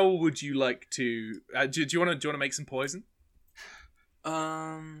how would you like to... do you want to make some poison?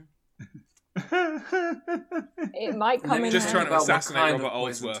 It might come in just handy. trying to assassinate kind of Robert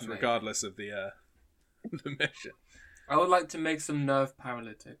poison Oldsworth, to make. regardless of the mission. I would like to make some nerve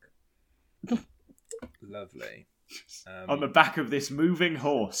paralytic. Lovely. on the back of this moving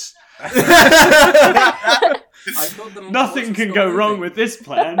horse. I thought the Nothing horse can was go not wrong moving. with this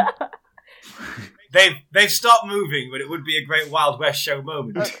plan. They've stopped moving, but it would be a great Wild West show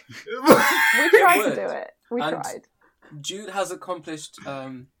moment. We tried to would. do it. We And- tried. Jude has accomplished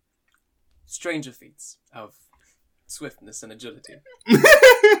stranger feats of swiftness and agility.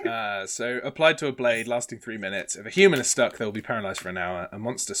 So, applied to a blade lasting 3 minutes. If a human is stuck, they will be paralyzed for an hour. A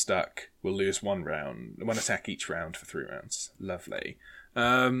monster stuck will lose one attack each round for 3 rounds. Lovely.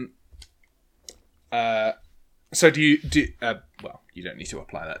 So do you well, you don't need to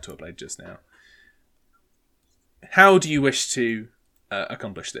apply that to a blade just now. How do you wish to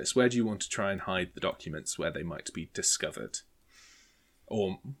accomplish this? Where do you want to try and hide the documents where they might be discovered?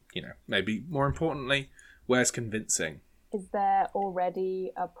 Or, maybe more importantly, where's convincing? Is there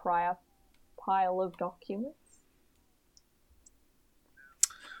already a prior pile of documents?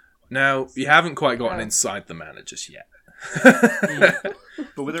 Now, you haven't quite gotten inside the manor just yet.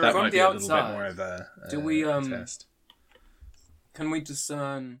 But with That From might the be a little bit outside, more of a do we, test. Can we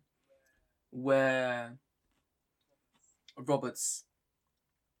discern where Robert's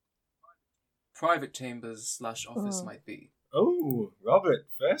private chambers / office might be? Oh, Robert,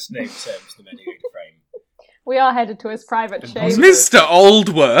 first name terms the menu frame. We are headed to his private chamber. Mr.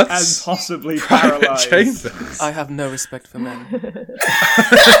 Aldworth! and possibly private paralysed. chambers. I have no respect for men.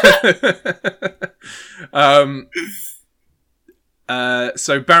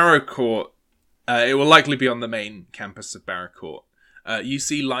 So Barracourt, it will likely be on the main campus of Barracourt. You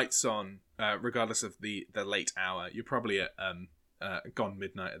see lights on, regardless of the late hour. You're probably at gone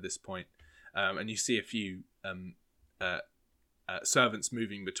midnight at this point, and you see a few servants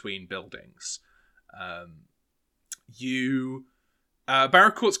moving between buildings.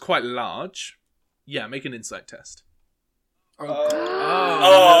 Barracourt's quite large. Yeah, make an insight test. Oh.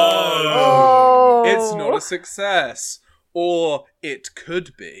 It's not a success. Or it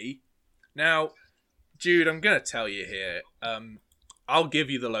could be. Now, Jude, I'm going to tell you here. I'll give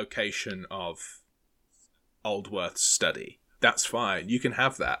you the location of Aldworth's study. That's fine. You can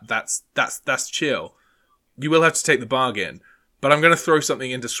have that. That's chill. You will have to take the bargain. But I'm going to throw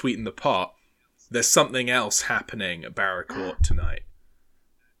something in to sweeten the pot. There's something else happening at Barracourt tonight.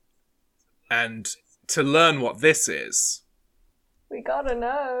 And to learn what this is... We gotta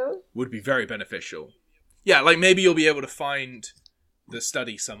know. ...would be very beneficial. Yeah, like maybe you'll be able to find the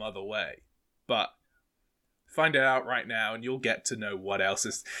study some other way. But find it out right now and you'll get to know what else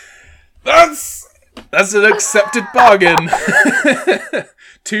is... That's an accepted bargain.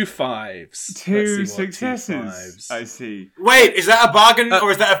 2 5s. 2 successes. I see. Wait, is that a bargain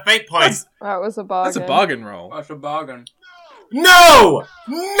or is that a fate point? That was a bargain. That's a bargain roll. That's a bargain. No!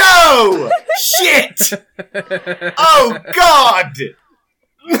 Shit! Oh, God!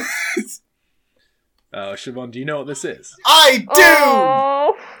 Oh, Siobhan, do you know what this is? I do!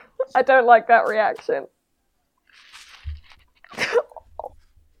 Oh, I don't like that reaction.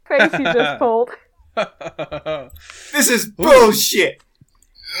 Face you just pulled. This is bullshit!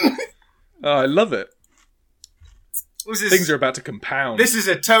 Oh, I love it. What's this? Things are about to compound. This is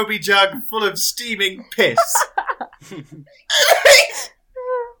a Toby jug full of steaming piss.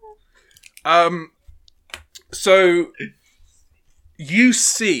 So you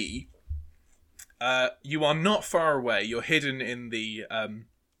see, you are not far away. You're hidden in the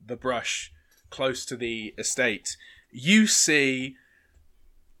brush close to the estate. You see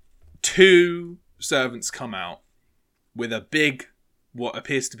 2 servants come out with a big, what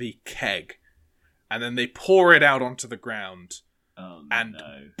appears to be keg, and then they pour it out onto the ground, and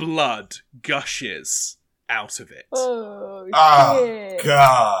blood gushes out of it. Oh, shit. Oh,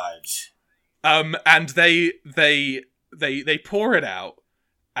 God. And they pour it out,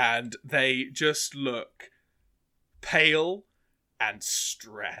 and they just look pale and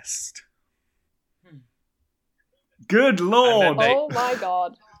stressed. Good Lord! Oh my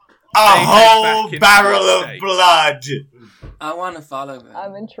God. A whole barrel of blood! I want to follow them.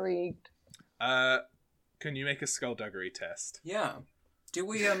 I'm intrigued. Can you make a skullduggery test? Yeah.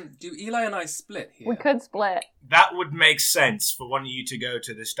 Do Eli and I split here? We could split. That would make sense for one of you to go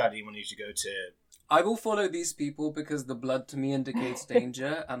to the study and one of you to go to... I will follow these people because the blood to me indicates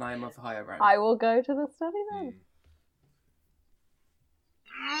danger and I am of higher rank. I will go to the study then.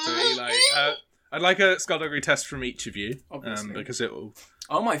 So Eli, I'd like a skullduggery test from each of you. Obviously. Because it will...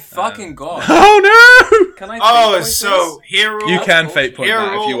 Oh my fucking God. Oh no! Can I fate point so this? Hero... You can fate point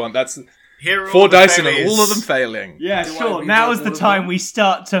that if you want. That's... Hero 4 dice and all of them failing. Yeah, sure. Now is the time we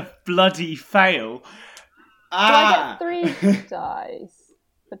start to bloody fail. Do I get 3 dice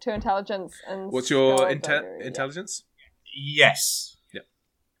for 2 intelligence and... What's your skullduggery? intelligence? Yes. Yep.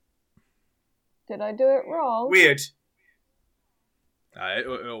 Did I do it wrong? Weird.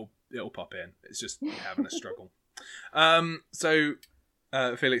 It'll pop in. It's just having a struggle. So,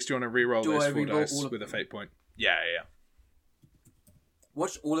 Felix, do you want to re-roll those 4 dice with a fate point? Yeah.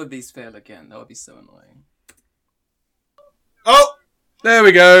 Watch all of these fail again. That would be so annoying. Oh! There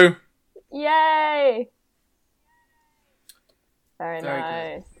we go. Yay! Very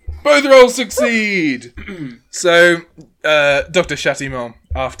nice. Good. Both rolls succeed. So, Dr. Chatillon,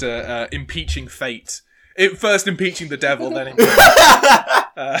 after impeaching fate, first impeaching the devil, then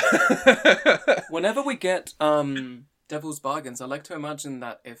Whenever we get devil's bargains, I like to imagine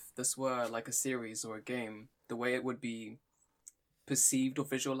that if this were like a series or a game, the way it would be perceived or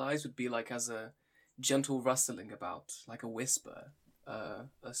visualized would be like as a gentle rustling about, like a whisper, a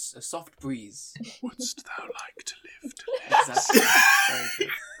soft breeze. Wouldst thou like to live Exactly. Very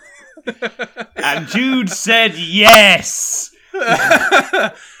good. And Jude said yes!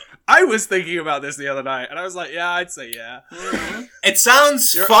 I was thinking about this the other night, and I was like, yeah, I'd say yeah. It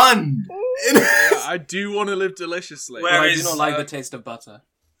sounds fun! Yeah, I do want to live deliciously. But I do not like the taste of butter.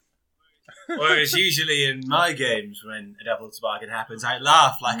 Whereas usually in my games, when a devil's bargain happens, I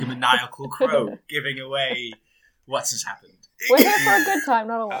laugh like a maniacal crow, giving away what has happened. We're here for a good time,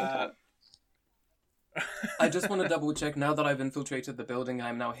 not a long time. I just want to double check, now that I've infiltrated the building, I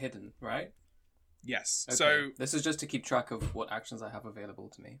am now hidden, right? Yes. Okay. So this is just to keep track of what actions I have available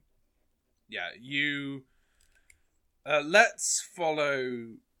to me. Yeah, you... Let's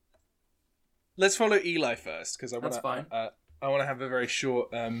follow Eli first, because I want to have a very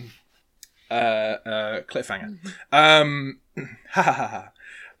short cliffhanger.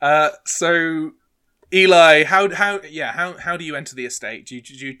 So Eli, how do you enter the estate? Do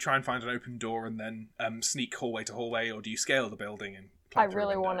you try and find an open door and then sneak hallway to hallway, or do you scale the building and? I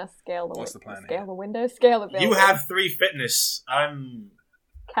really want to scale the What's the plan scale here? the window, scale the building. You have 3 fitness. Can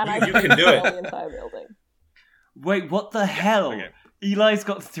I you can do it. the entire building? Wait, what the hell? Okay. Eli's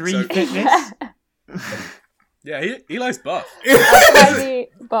got 3 So- fitness? Yeah, Eli's buff. Tiny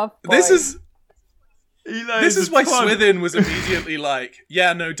buff boy. This is why Swithin was immediately like,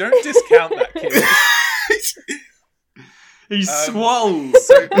 yeah, no, don't discount that kid. He's Um, swole.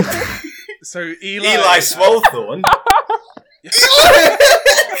 So Eli Swolethorn.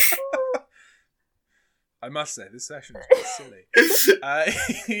 I must say, this session is silly.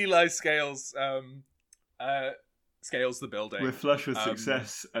 Eli scales the building. We're flush with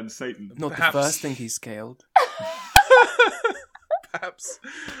success and Satan. Not Perhaps- the first thing he scaled. Perhaps.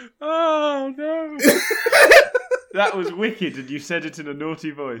 Oh no! That was wicked, and you said it in a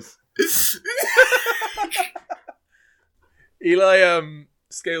naughty voice. Eli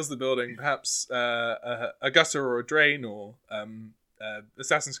scales the building, perhaps a gutter or a drain, or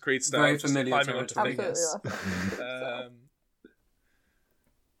Assassin's Creed style, Very just familiar climbing onto territory. things. Absolutely.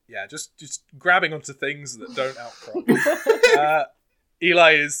 Yeah, just grabbing onto things that don't outcrop.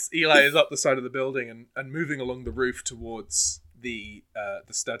 Eli is up the side of the building and moving along the roof towards the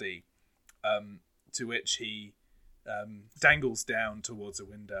study, to which he dangles down towards a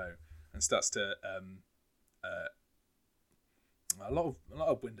window and starts to. A lot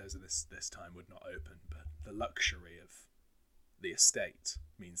of windows at this time would not open, but the luxury of the estate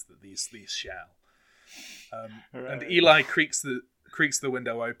means that these shall. And Eli creaks the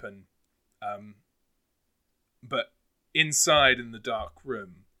window open, but inside in the dark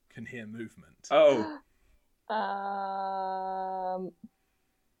room can hear movement. Oh.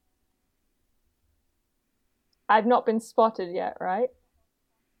 I've not been spotted yet, right?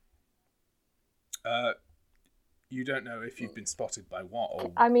 You don't know if you've been spotted by what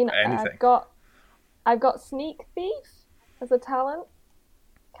or I mean, anything. I've got sneak thief as a talent.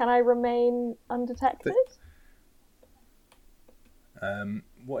 Can I remain undetected?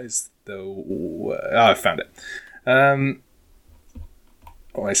 What is the? I found it.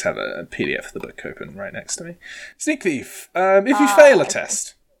 Always have a PDF of the book open right next to me. Sneak thief. If you fail a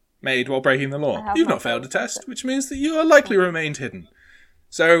test made while breaking the I law, have you've not not failed a failed a test, which means that you are likely remained hidden.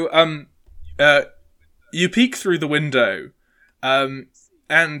 So, you peek through the window,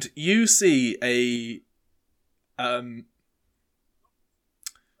 and you see a,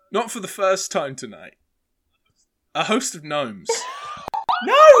 not for the first time tonight, a host of gnomes.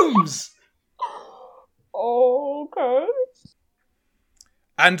 Gnomes! Okay.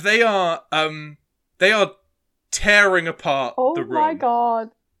 And they are tearing apart Oh the room. my god.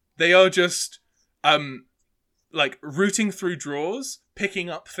 They are just like rooting through drawers, picking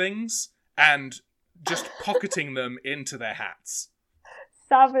up things, and just pocketing them into their hats.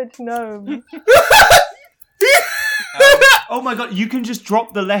 Savage gnome. Oh my god, you can just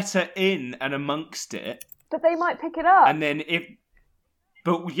drop the letter in and amongst it, But they might pick it up. and then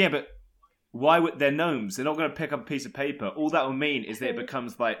but why would they're gnomes? They're not going to pick up a piece of paper. All that will mean is that it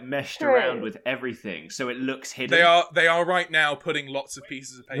becomes like meshed True. around with everything, so it looks hidden. They are right now putting lots of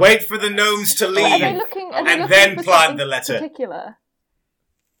pieces of paper. Wait for the gnomes to Are leave. they looking, are they And looking then for plant something the letter. Particular?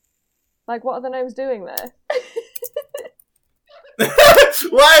 Like, what are the gnomes doing there?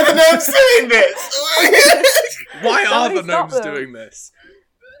 Why are the gnomes doing this? Why are the Somebody stop gnomes them. doing this?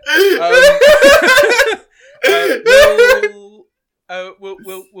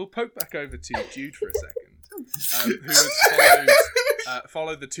 We'll poke back over to Jude for a second, who has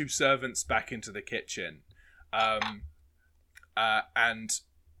followed the two servants back into the kitchen, and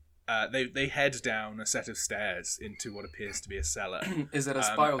they head down a set of stairs into what appears to be a cellar. Is it a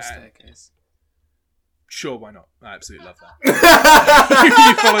spiral and- staircase? Sure, why not? I absolutely love that.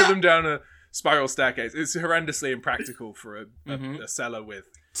 You follow them down a spiral staircase. It's horrendously impractical for a cellar with.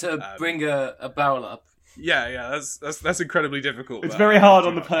 To bring a barrel up. Yeah, that's incredibly difficult. It's but very I hard do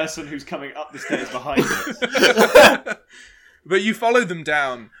on the like it. person who's coming up the stairs behind us. But you follow them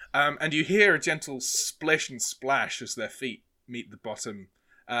down, and you hear a gentle splish and splash as their feet meet the bottom.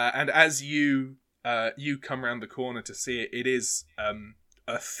 And as you come round the corner to see it, it is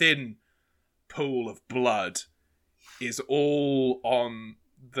a thin pool of blood is all on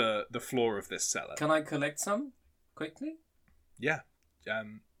the floor of this cellar. Can I collect some quickly? Yeah.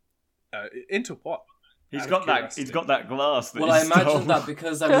 Into what? He's Out got of that. curiosity. He's got that glass. That Well, I he stole. imagine that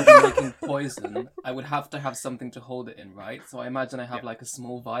because I would be making poison, I would have to have something to hold it in, right? So I imagine I have like a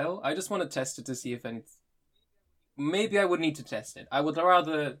small vial. I just want to test it to see if any. Maybe I would need to test it. I would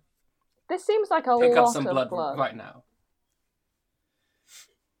rather This seems like a pick lot up some of blood blood. right now.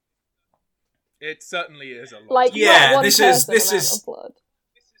 It certainly is a lot. Like, Yeah, not one this person is- amount of blood.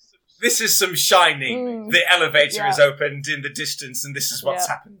 This is some shining. The elevator is opened in the distance, and this is what's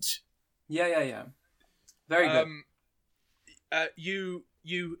happened. Yeah. Very good.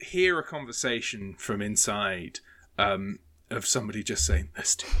 You hear a conversation from inside of somebody just saying,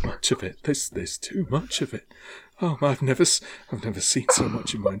 "There's too much of it. There's too much of it. Oh, I've never seen so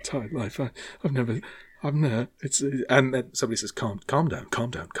much in my entire life. I've never. It's and then somebody says, "Calm down.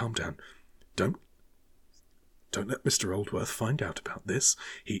 Don't let Mr. Oldworth find out about this.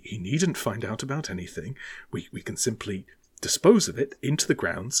 He needn't find out about anything. We can simply dispose of it into the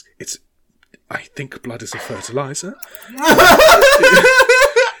grounds. I think blood is a fertilizer."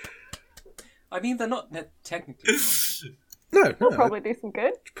 I mean, they're not technically. No. It'll probably do some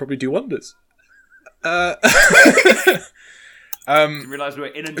good. Probably do wonders. Didn't realise we were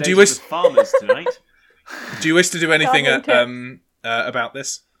inundated Do you wish- with farmers tonight. Do you wish to do anything Farming about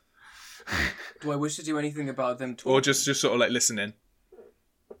this? Do I wish to do anything about them talking? Or just sort of like listen in?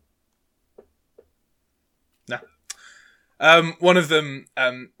 No. One of them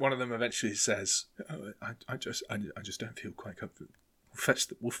eventually says, I just don't feel quite comfortable.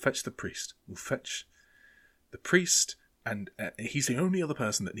 We'll fetch the priest. We'll fetch the priest, and he's the only other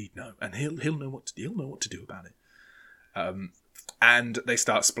person that need know, and he'll know what to do about it. And they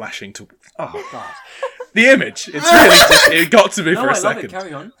start splashing to. Oh God! The image. It's really. It got to me for a second. Love it.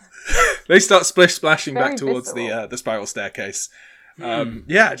 Carry on. They start splashing Very back towards visceral. the spiral staircase.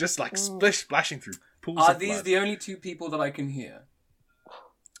 Yeah, just like splashing through pools Are of these blood. the only two people that I can hear?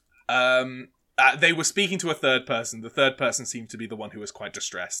 They were speaking to a third person. The third person seemed to be the one who was quite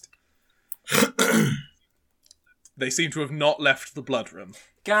distressed. They seem to have not left the blood room.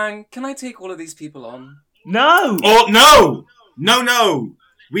 Gang, can I take all of these people on? No! Oh, no!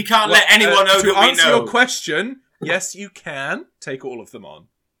 We can't let anyone know to that we answer know. your question, yes, you can take all of them on.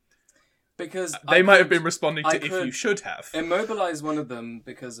 Because They might have been responding I to if could you should have. immobilize one of them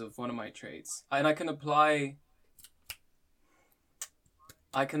because of one of my traits, and I can apply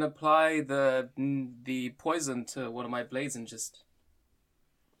the poison to one of my blades and just.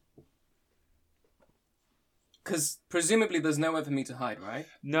 Because presumably there's nowhere for me to hide, right?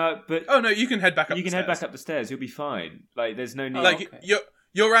 No, but Oh no, you can head back up. you the can head stairs. back up the stairs. You'll be fine. Like, there's no need. Like okay.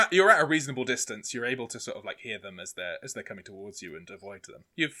 you're at a reasonable distance. You're able to sort of like hear them as they're coming towards you and avoid them.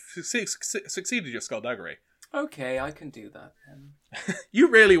 You've succeeded your skullduggery. Okay, I can do that then. You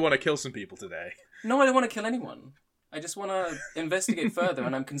really want to kill some people today. No, I don't want to kill anyone. I just want to investigate further,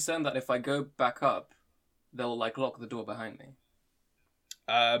 and I'm concerned that if I go back up, they'll like lock the door behind me.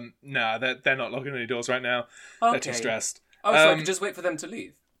 No, they're not locking any doors right now. They're too Okay. stressed. Oh, so I can just wait for them to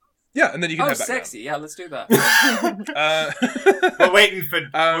leave. Yeah, and then you can Oh, head back sexy! Yeah, let's do that. down. We're waiting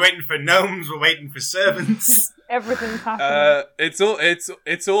for gnomes. We're waiting for servants. Everything's happening.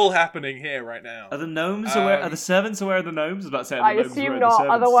 It's all happening here right now. Are the gnomes aware? Are the servants aware of the gnomes? I was about to say, are the I gnomes assume aware of not, the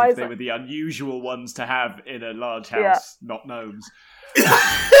servants otherwise- if they were the unusual ones to have in a large house, Yeah. not gnomes.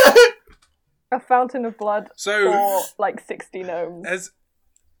 A fountain of blood So for like 60 gnomes. as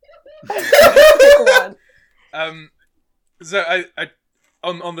Pick one. so I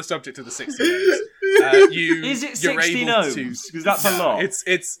on the subject of the 60 gnomes, Is it you're 60 able gnomes? to. Because that's a lot.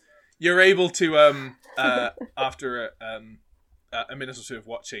 It's you're able to after a minute or two of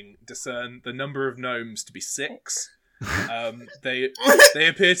watching discern the number of gnomes to be 6. They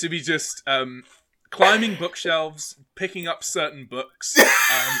appear to be just climbing bookshelves, picking up certain books,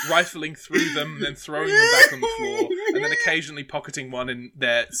 rifling through them, then throwing them back on the floor, and then occasionally pocketing one in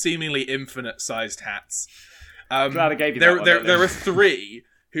their seemingly infinite-sized hats. Glad I gave you there, that one, there, Ellen. there are 3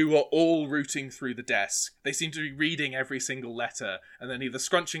 who are all rooting through the desk. They seem to be reading every single letter, and then either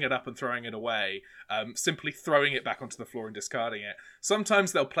scrunching it up and throwing it away, simply throwing it back onto the floor and discarding it.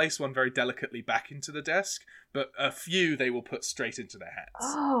 Sometimes they'll place one very delicately back into the desk, but a few they will put straight into their hats.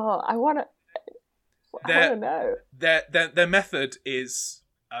 Oh, I want to They're- know. Their method is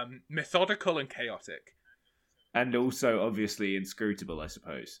methodical and chaotic. And also, obviously, inscrutable, I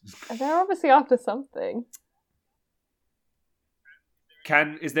suppose. They're obviously after something.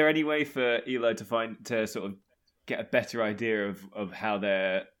 Is there any way for Eli to sort of get a better idea of how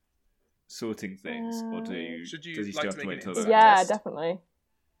they're sorting things, or does he Should you still like have to to make wait an till? insight? Yeah, test? definitely.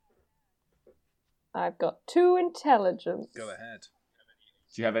 I've got 2 intelligence. Go ahead.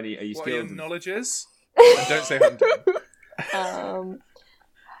 Do you have any? Are you What are your skilled? knowledges? And don't say hunting.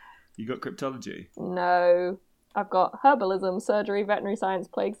 You got cryptology. No. I've got herbalism, surgery, veterinary science,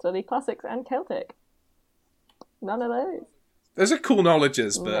 plague study, classics, and Celtic. None of those. Those are cool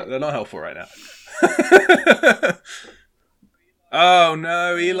knowledges, but they're not helpful right now. Oh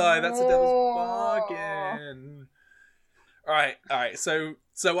no, Eli, that's a devil's bargain. All right. So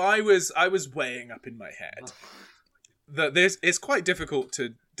So I was weighing up in my head that it's quite difficult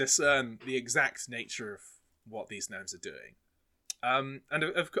to discern the exact nature of what these gnomes are doing. And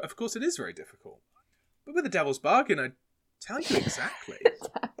of course it is very difficult. But with the Devil's Bargain, I'd tell you exactly.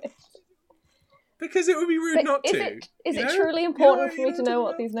 Because it would be rude not to. Is it truly important for me to know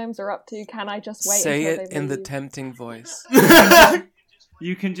what these gnomes are up to? Can I just wait Say until it they in the leave? tempting voice.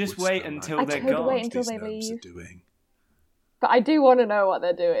 You can just wait until they're could gone. wait until they leave. But I do want to know what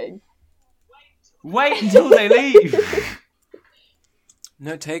they're doing. Wait until they leave.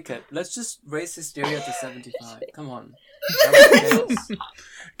 No, take it. Let's just raise hysteria to 75. Come on.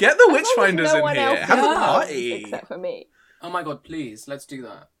 Get the Witchfinders no in one here. else Have a knows, party. except for me. Oh my god, please. Let's do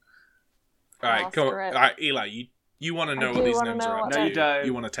that. Alright, come on. Alright, Eli, you want to know what these gnomes are up to. No, you don't.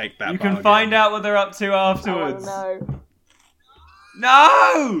 You want to take that You bargain. can find out what they're up to I afterwards. want to know.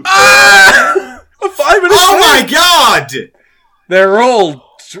 No! Ah! 5 minutes Oh my god! They're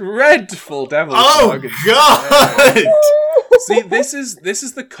all dreadful Devil's Bargains. God! See, this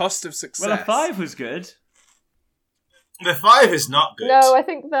is the cost of success. Well, a 5 was good. The 5 is not good. No, I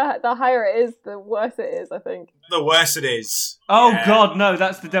think the higher it is, the worse it is, I think. The worse it is. Oh Yeah. god, no,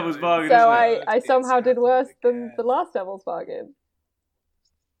 that's the Devil's Bargain, So isn't it? I somehow did worse than the last Devil's Bargain.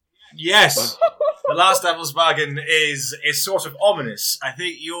 Yes. The last Devil's Bargain is sort of ominous. I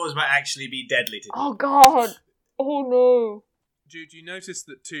think yours might actually be deadly to me. Oh god! Oh no! Jude, you noticed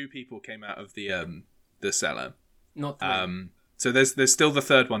that 2 people came out of the cellar. Not 3. So there's still the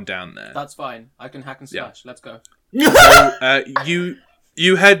third one down there. That's fine. I can hack and slash. Let's go. So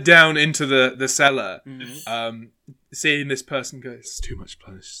you head down into the cellar, Mm-hmm. seeing this person go, it's too much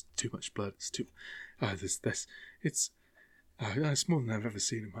blood, it's too much blood, it's too... it's more than I've ever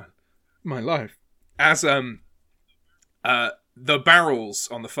seen in my life. As the barrels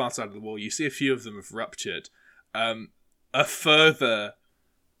on the far side of the wall, you see a few of them have ruptured. A further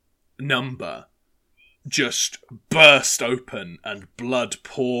number just burst open and blood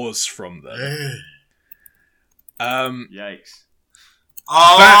pours from them. Yikes.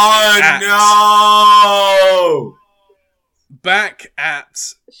 Oh no! Back at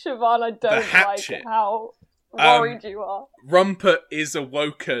Siobhan, I don't like hatchet. how worried you are. Rumput is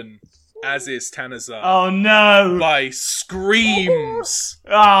awoken, as is Tanazar, Oh no! by screams.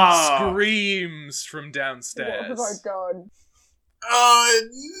 Ah! Screams from What downstairs. have I done? Oh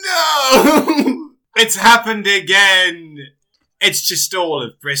no! It's happened again. It's just all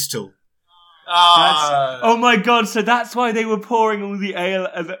of Bristol. Oh my god, so that's why they were pouring all the ale,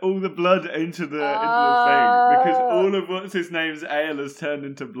 all the blood into the thing. Because all of what's his name's ale has turned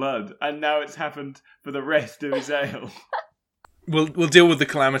into blood. And now it's happened for the rest of his ale. We'll deal with the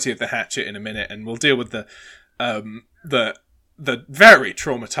calamity of the hatchet in a minute, and we'll deal with the very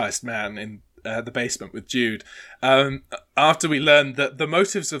traumatized man in the basement with Jude. After we learn that the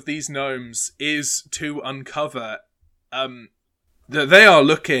motives of these gnomes is to uncover that they are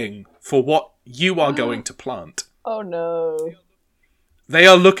looking for what you are going to plant. Oh no. They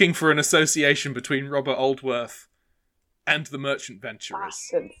are looking for an association between Robert Aldworth and the merchant venturers.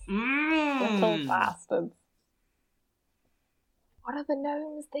 Bastards. Little bastards. What are the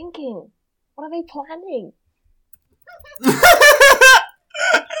gnomes thinking? What are they planning?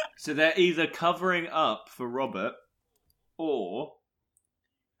 So they're either covering up for Robert, or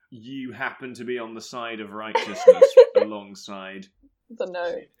you happen to be on the side of righteousness alongside The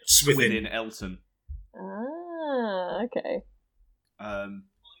gnome. Swithin Elton. Ah, okay.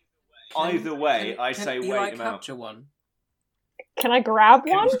 Either way, I say Eli wait him out. capture one? Can I grab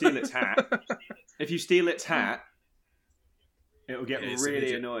Can one? you steal its hat? If you steal its hat, it'll get It is really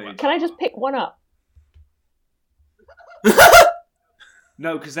immediate. annoyed. Can I just pick one up?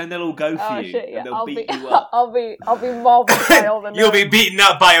 No, because then they'll all go for Oh you shit! Yeah, and they'll I'll beat be, you up. I'll be mobbed by all the gnomes. You'll be beaten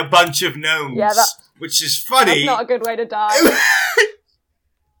up by a bunch of gnomes. Yeah, which is That's funny. not a good way to die.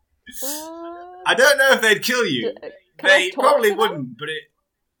 I don't know if they'd kill you. Can I They talk probably to them? wouldn't, but it.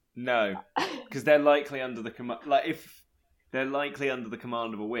 No, because they're likely under the command. Like if they're likely under the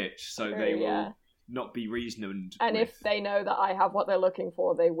command of a witch, so they will Yeah. not be reasoned. And with. if they know that I have what they're looking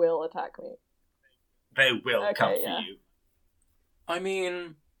for, they will attack me. They will Okay, come yeah. for you. I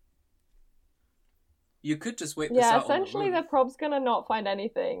mean, you could just wait this Yeah, out essentially on the the prob's gonna not find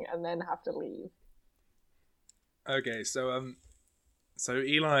anything and then have to leave. Okay, so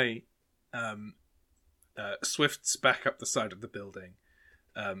Eli swifts back up the side of the building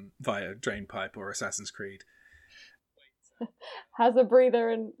via drain pipe or Assassin's Creed. Has a breather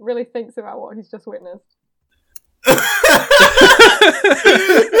and really thinks about what he's just witnessed.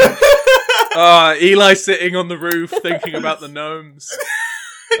 Eli sitting on the roof thinking about the gnomes.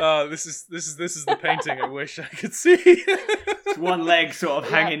 Oh, this is the painting I wish I could see. It's one leg sort of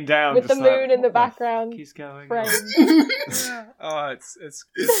hanging down. With the just like, moon in the what background. fuck is going Framed. on? Oh, it's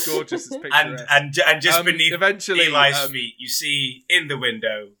gorgeous. It's picturesque. and just beneath eventually, Eli's feet, you see in the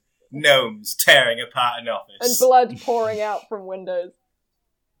window gnomes tearing apart an office. And blood pouring out from windows.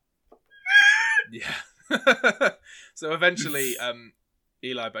 Yeah. So eventually,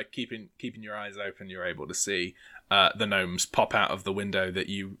 Eli, by keeping your eyes open, you're able to see the gnomes pop out of the window that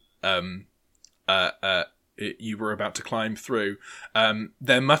you were about to climb through.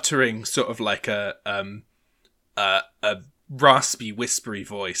 They're muttering sort of like a raspy, whispery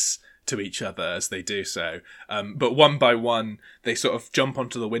voice to each other as they do so. But one by one, they sort of jump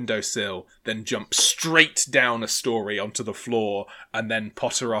onto the windowsill, then jump straight down a story onto the floor, and then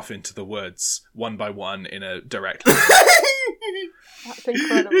potter off into the woods, one by one, in a direct line. That's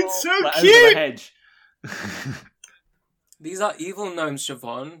incredible. It's so Like, cute. over the hedge. These are evil gnomes,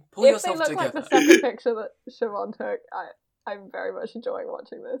 Siobhan. Pull If they yourself look together. like the second picture that Siobhan took, I'm very much enjoying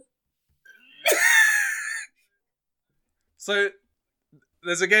watching this. So,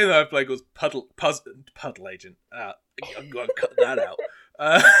 there's a game that I've played called Puddle Agent. I'm going to cut that out.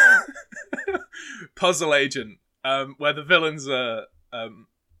 Puzzle Agent, where the villains are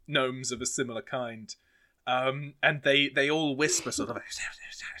gnomes of a similar kind. And they all whisper sort of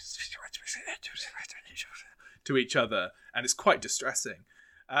to each other, and it's quite distressing.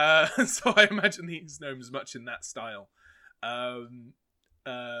 So I imagine these gnomes much in that style.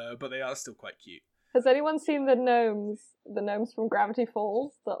 But they are still quite cute. Has anyone seen the gnomes from Gravity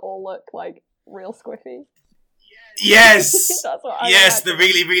Falls that all look like real squiffy? Yes. That's what I Yes, imagine. the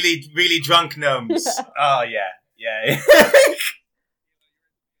really, really, really drunk gnomes. Yeah. Oh yeah.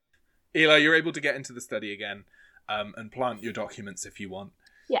 Eli, you're able to get into the study again, and plant your documents if you want.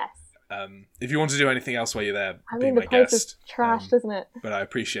 Yes. If you want to do anything else while you're there, I be mean, my the place guest. is trashed, isn't it? But I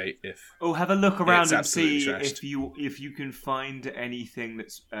appreciate if... Oh, have a look around It's and absolutely see trashed. if you can find anything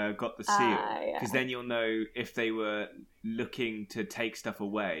that's got the seal, Yeah. because then you'll know if they were looking to take stuff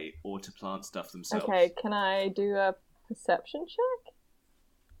away or to plant stuff themselves. Okay, can I do a perception check?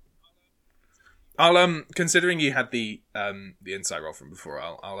 I'll considering you had the insight roll from before,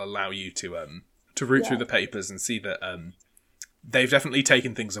 I'll allow you to root through the papers and see that they've definitely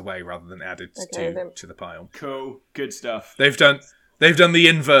taken things away rather than added to the pile. Cool, good stuff. They've done the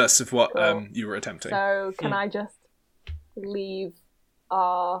inverse of what Cool. you were attempting. So can I just leave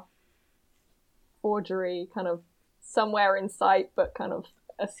our forgery kind of somewhere in sight, but kind of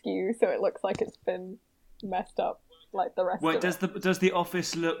askew, so it looks like it's been messed up like the rest Wait, of it? does the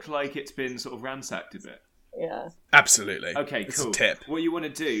office look like it's been sort of ransacked a bit? Yeah. Absolutely. Okay, It's cool. a tip. What you want to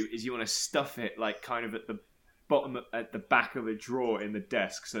do is you want to stuff it like kind of at the bottom, at the back of a drawer in the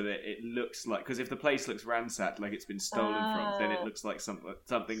desk, so that it looks like, because if the place looks ransacked, like it's been stolen from, then it looks like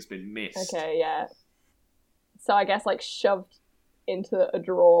something's been missed. Okay, yeah. So I guess like shoved into a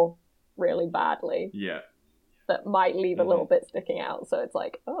drawer really badly Yeah. that might leave a little bit sticking out. So it's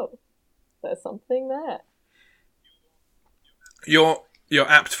like, oh, there's something there. Your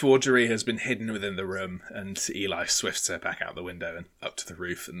apt forgery has been hidden within the room, and Eli swifts her back out the window and up to the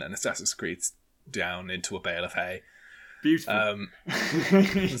roof, and then Assassin's Creed down into a bale of hay. Beautiful.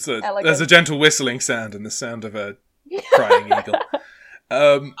 So Elegant. there's a gentle whistling sound and the sound of a crying eagle.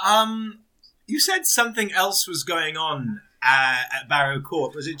 You said something else was going on at Barrow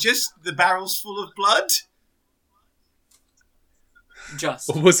Court. Was it just the barrels full of blood? Just.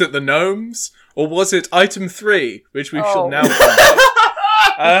 Or was it the gnomes? Or was it item 3, which we shall Oh. now find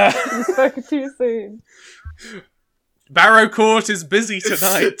out? You spoke too soon. Barrow Court is busy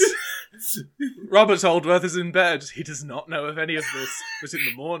tonight. Robert Holdworth is in bed. He does not know of any of this, but in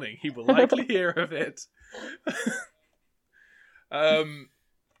the morning he will likely hear of it.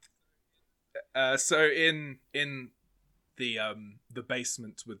 So in the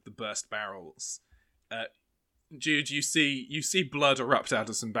basement with the burst barrels, Jude, you see blood erupt out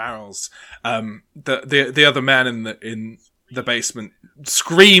of some barrels. The other man in the basement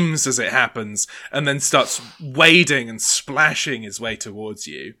screams as it happens, and then starts wading and splashing his way towards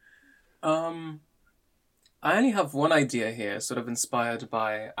you. I only have one idea here, sort of inspired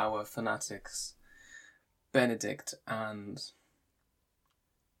by our fanatics, Benedict and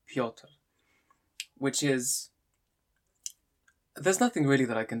Piotr, which is, there's nothing really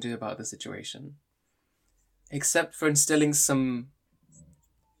that I can do about the situation, except for instilling some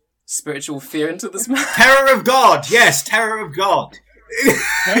spiritual fear into this man. Terror of God! Yes, terror of God!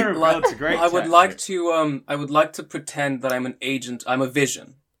 Terror of God's a great I would tactic. like to pretend that I'm an agent, I'm a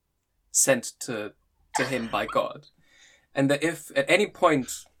vision sent to him by God, and that if at any point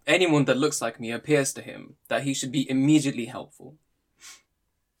anyone that looks like me appears to him, that he should be immediately helpful.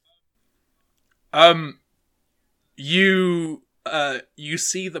 You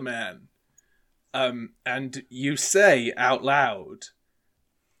see the man, and you say out loud,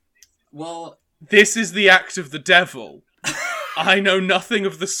 Well, "This is the act of the devil. I know nothing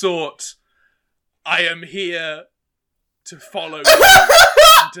of the sort. I am here to follow you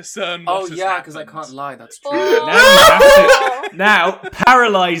and discern what has because I happened." can't lie. That's true. Now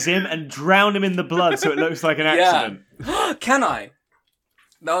paralyze him and drown him in the blood so it looks like an accident. Can I?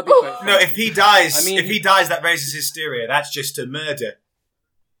 That would be quite fun. No, if he dies, I mean, if he dies, that raises hysteria. That's just a murder.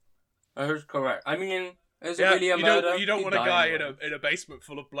 That's correct. I mean, is it Yeah, really a murder? you don't He'd want a die guy anyway. in a basement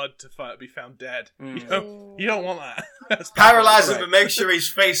full of blood to be found dead. Mm. You don't want that. That's Paralyze right. him and make sure he's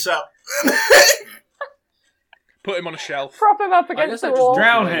face up. Put him on a shelf. Prop him up I against guess I the just wall.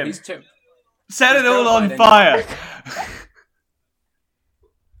 Drown wait, him. he's too- Set He's it all on terrified fire.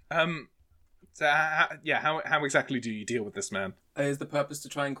 So how exactly do you deal with this man? Is the purpose to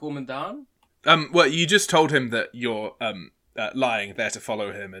try and calm him down? Well, you just told him that you're lying there to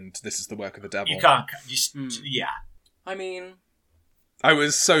follow him, and this is the work of the devil. You can't. Yeah. I mean, I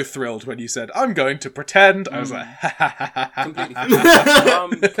was so thrilled when you said, "I'm going to pretend." I was like, completely.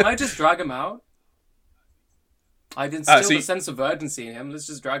 Can I just drag him out? I've instilled so a sense of urgency in him. Let's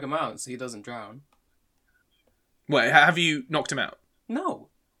just drag him out so he doesn't drown. Wait, have you knocked him out? No,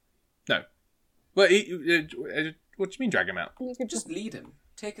 No. Well, what do you mean drag him out? You could just just lead him.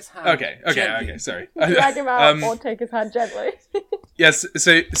 Take his hand. Okay, gently. sorry. drag him out or take his hand gently. Yes,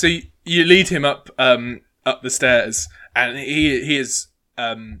 so you lead him up the stairs, and he is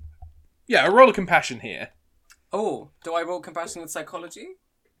a roll of compassion here. Oh, do I roll compassion with psychology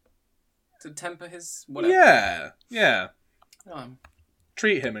to temper his whatever? Yeah. Um,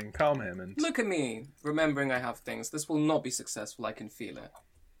 Treat him and calm him, and Look at me, remembering I have things. This will not be successful. I can feel it.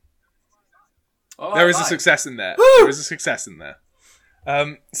 Oh, there I is a lied. success in there. There is a success in there.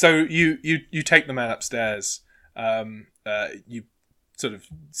 So you take the man upstairs. You sort of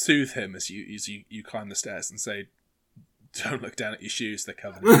soothe him as you climb the stairs and say, "Don't look down at your shoes; they're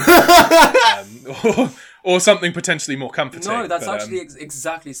covered." Or something potentially more comforting. No, that's but, actually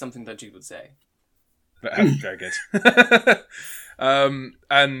exactly something that Jude would say. But, very good.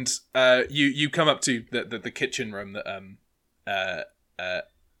 And you come up to the kitchen room that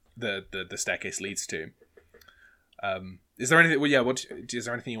the staircase leads to. Is there anything? Well, yeah. Is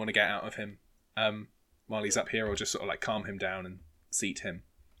there anything you want to get out of him while he's up here, or just sort of like calm him down and seat him?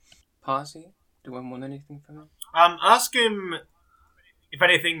 Party? Do I want anything from him? Ask him if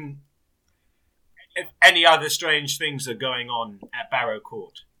any other strange things are going on at Barrow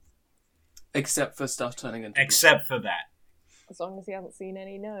Court. Except for stuff turning into. Except for that. As long as he hasn't seen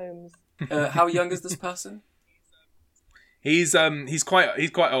any gnomes. How young is this person? He's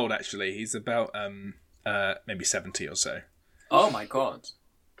quite old actually. He's about maybe 70 or so. Oh my god.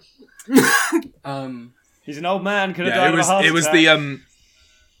 He's an old man. Could have Yeah, died of a heart it was attack.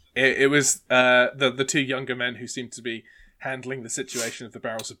 it was the two younger men who seemed to be handling the situation of the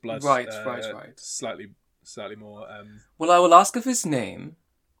barrels of blood. Right. Slightly more. Well, I will ask of his name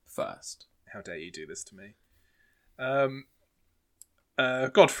first. How dare you do this to me?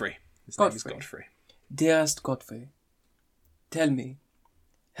 Godfrey. His name is Godfrey. Dearest Godfrey, tell me,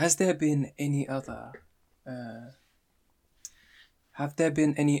 has there been any other... have there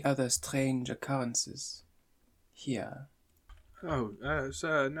been any other strange occurrences here? Oh,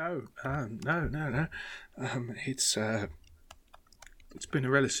 sir, no. No. It's been a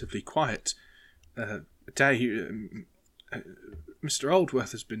relatively quiet day. Mr.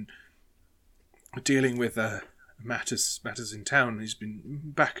 Aldworth has been dealing with matters in town. He's been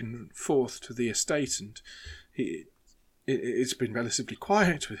back and forth to the estate, and it's been relatively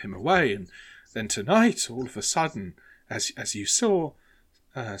quiet with him away. And then tonight, all of a sudden, as you saw,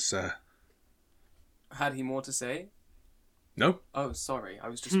 sir. Had he more to say? No. Oh, sorry. I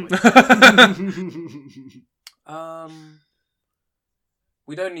was just waiting.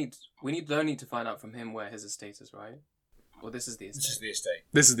 We don't need to find out from him where his estate is, right? Well, this is the estate.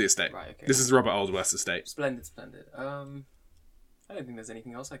 This is the estate. Right, okay. This is Robert Aldworth's estate. Splendid. I don't think there's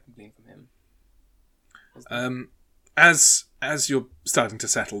anything else I can glean from him. As you're starting to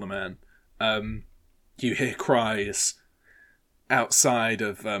settle the man, you hear cries outside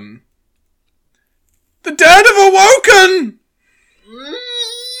of the dead have awoken!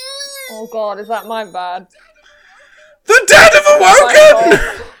 Oh god, is that my bad? The dead have awoken!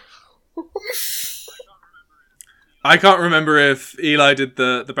 I can't remember if Eli did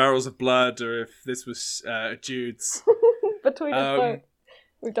the barrels of blood or if this was Jude's. Between us both,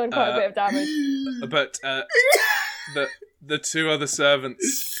 we've done quite a bit of damage. But the two other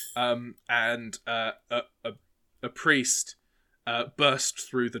servants and a priest burst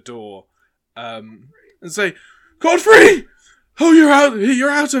through the door and say, "Godfrey! Oh, you're out. You're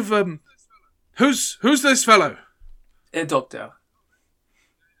out of Who's this fellow? A doctor.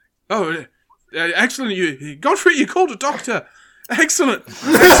 Oh, excellent! Godfrey, you called a doctor. Excellent.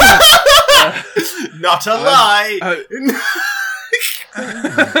 Not a lie.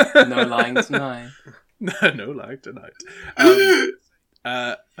 No lying tonight. No lying tonight.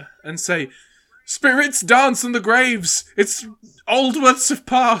 And say, spirits dance on the graves. It's Aldworths have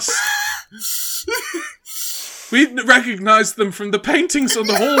passed. We recognise them from the paintings on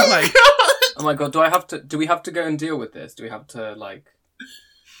the hallway. Oh my god, do we have to go and deal with this? Do we have to, like,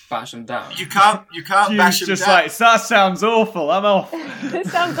 bash them down? You can't bash him just down. like, that sounds awful, I'm off.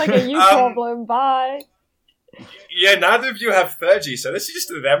 This sounds like a you problem. Bye. Yeah, neither of you have Fergie, so this is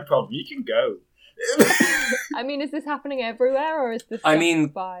just a them problem. You can go. I mean, is this happening everywhere, or is this I just mean-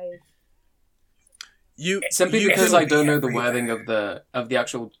 by... Simply you because can I don't be know the everywhere. wording of the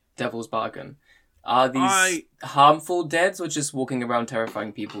actual Devil's Bargain. Are these harmful deads or just walking around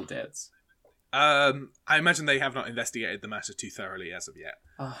terrifying people deads? I imagine they have not investigated the matter too thoroughly as of yet.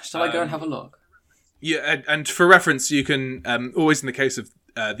 Shall I go and have a look? Yeah, and for reference, you can always, in the case of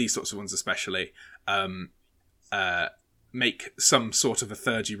these sorts of ones especially, make some sort of a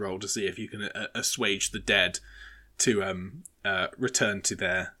theurgy roll to see if you can assuage the dead to return to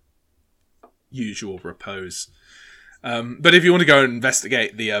their usual repose. But if you want to go and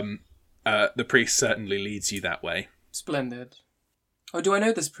investigate, the priest certainly leads you that way. Splendid. Oh, do I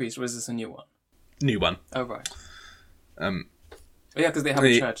know this priest, or is this a new one? New one. Oh, right. Oh yeah, because they have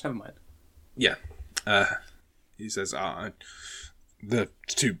a church. Never mind. Yeah. He says, the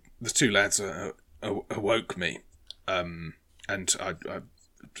two lads awoke me, and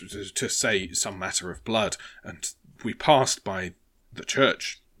to say some matter of blood, and we passed by the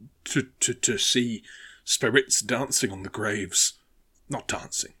church to see spirits dancing on the graves. Not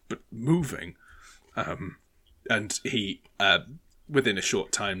dancing, but moving. And he, within a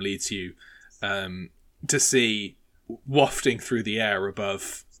short time, leads you to see, wafting through the air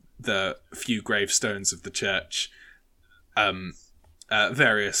above the few gravestones of the church,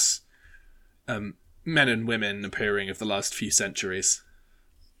 various men and women appearing of the last few centuries.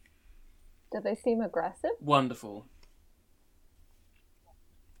 Do they seem aggressive? Wonderful.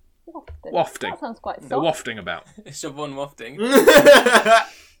 Wafting. That sounds quite They're soft. wafting about. Siobhan wafting.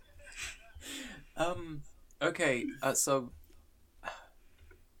 Okay, so...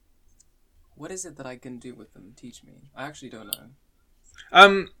 What is it that I can do with them? Teach me. I actually don't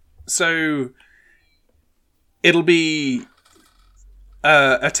know. So it'll be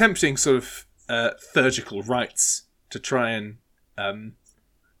attempting sort of theurgical rites to try and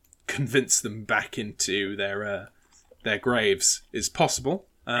convince them back into their graves is possible.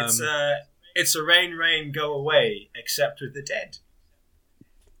 It's a rain, go away, except with the dead.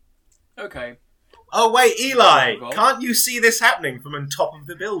 Okay. Oh wait, Eli, Roll. can't you see this happening from on top of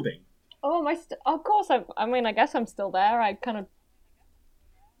the building? Oh, of course. I mean, I guess I'm still there. I kind of...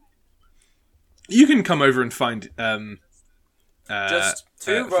 You can come over and find Just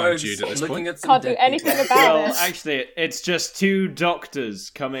two find rogues Jude at this looking point. at some Can't do dead anything people. about Well, it. actually, it's just two doctors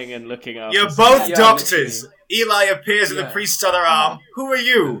coming and looking after. You're someone. both Yeah, doctors. Eli appears with Yeah. the priest's other arm. Who are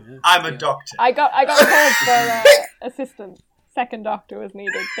you? I'm a doctor. I got called for assistance. Second doctor was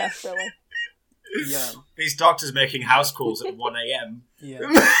needed desperately. Yeah. These doctors making house calls at 1 a.m. Yeah.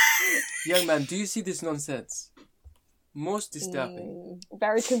 Young man, do you see this nonsense? Most disturbing.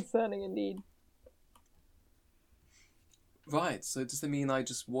 Very concerning indeed. Right, so does that mean I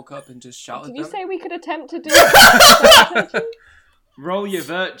just walk up and just shout Did at you them? say we could attempt to do Roll your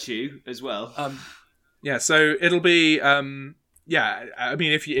virtue as well. Yeah, so it'll be I mean,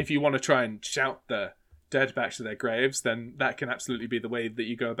 if you want to try and shout the dead back to their graves, then that can absolutely be the way that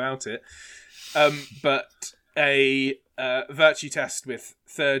you go about it. But a virtue test with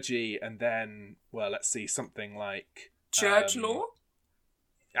theurgy, and then, well, let's see, something like Church law?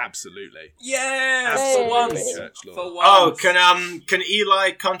 Absolutely. Yes! Absolutely For once. church law. For Oh, once. can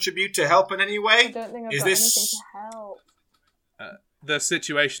Eli contribute to help in any I way? don't think I've Is got this- anything to help. The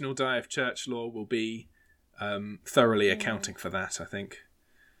situational die of church law will be thoroughly accounting for that, I think.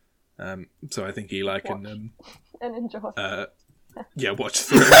 So I think Eli can And enjoy. watch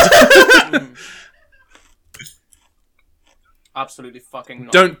through it. Absolutely fucking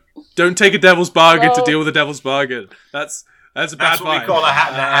not. Don't take a devil's bargain to No. deal with a devil's bargain. That's a bad That's what vibe. we call a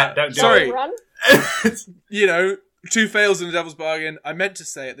hat in a hat. Don't do sorry. it. Run. Two fails in a devil's bargain. I meant to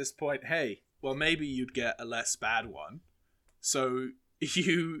say at this point, hey, well, maybe you'd get a less bad one. So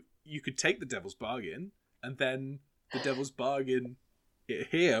you could take the devil's bargain, and then the devil's bargain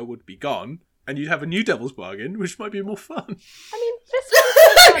here would be gone, and you'd have a new Devil's Bargain, which might be more fun. I mean, this one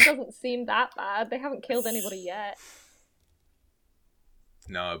so far doesn't seem that bad. They haven't killed anybody yet.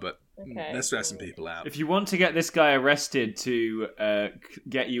 No, but Okay. they're stressing people out. If you want to get this guy arrested to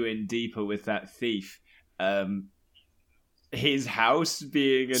get you in deeper with that thief, his house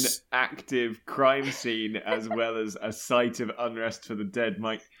being an active crime scene as well as a site of unrest for the dead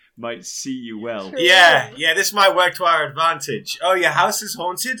might see you well. True. Yeah, this might work to our advantage. Oh, your house is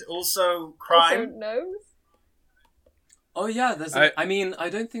haunted? Also crime? Also gnomes? Oh yeah, I mean, I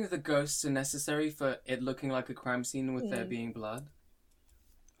don't think the ghosts are necessary for it looking like a crime scene with there being blood.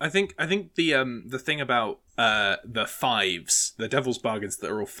 I think the thing about the fives, the Devil's Bargains that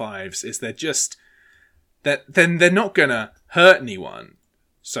are all fives, is they're just then they're not gonna hurt anyone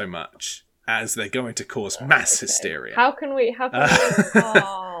so much as they're going to cause mass hysteria. How can we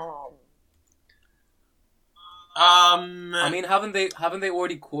I mean, haven't they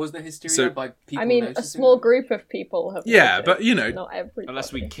already caused the hysteria by people? I mean, noticing a small it? group of people have. Yeah, noticed, but, you know, not everybody.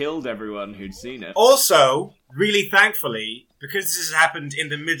 Unless we killed everyone who'd seen it. Also, really thankfully, because this has happened in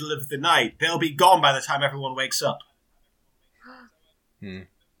the middle of the night, they'll be gone by the time everyone wakes up.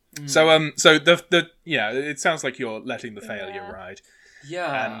 So it sounds like you're letting the failure ride.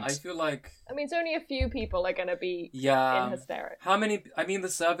 Yeah, And- I feel like I mean, it's only a few people are going to be yeah. in hysterics. How many? I mean, the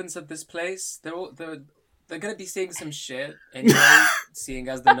servants at this place, they're gonna be seeing some shit anyway, seeing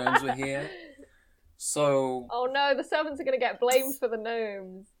as the gnomes were here. So Oh no, the servants are going to get blamed for the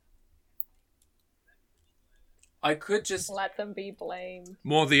gnomes. I could just. Let them be blamed.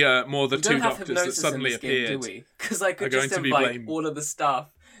 More the We two don't have doctors that hypnosis suddenly in this game, appeared. do we? Because I are could going just to be invite blamed. all of the staff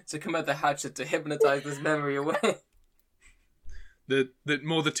to come at the hatchet to hypnotize this memory away.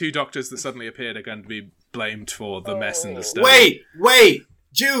 The two doctors that suddenly appeared are going to be blamed for the mess in the study. Wait,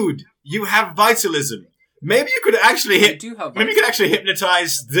 Jude, you have vitalism. Maybe you could actually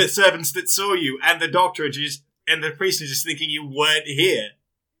hypnotize the servants that saw you, and the doctor and the priest are just thinking you weren't here.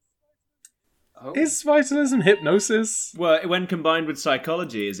 Oh. Is vitalism hypnosis? Well, when combined with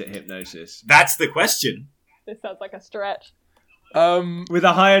psychology, is it hypnosis? That's the question. This sounds like a stretch. With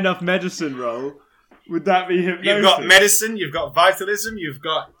a high enough medicine roll, would that be hypnosis? You've got medicine, you've got vitalism, you've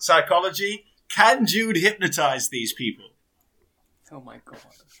got psychology. Can Jude hypnotize these people? Oh my god.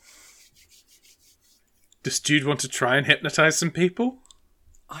 Does Jude want to try and hypnotize some people?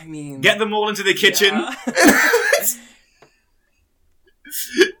 I mean, Get them all into the kitchen. Yeah.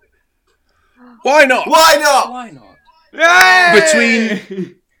 Why not? Why not? Why not?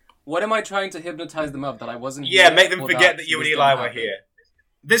 Between What am I trying to hypnotize them of? That I wasn't here? Yeah, make them or forget that this you and didn't Eli were happen? here.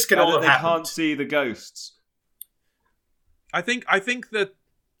 This could And all that have they happened. can't see the ghosts. I think that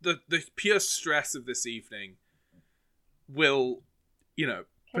the pure stress of this evening will,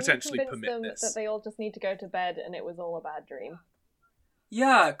 potentially Can you permit convince them this. that they all just need to go to bed and it was all a bad dream?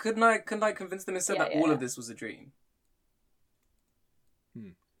 Yeah, couldn't I convince them instead Yeah, that yeah, all yeah. of this was a dream?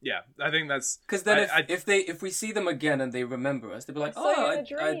 Yeah, I think that's Because then I- if we see them again and they remember us, they'll be like, I saw you in a I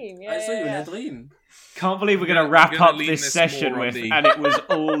dream. I Yeah, saw you in yeah. a dream. Can't believe we're going to We're wrap gonna up lean this this session more on with, the- and it was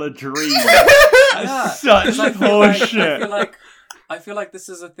all a dream. Yeah, That's such 'cause I feel like- horseshit. I feel like this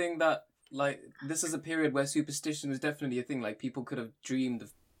is a thing that, like, this is a period where superstition was definitely a thing. Like, people could have dreamed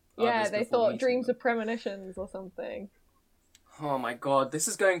of. Yeah, others they before thought meeting dreams them. are premonitions or something. Oh my god, this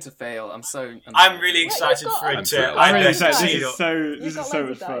is going to fail. I'm so. I'm really Yeah, excited you've got- for I'm it thrilled. to. I'm really This is excited. succeed. This You've is got so loads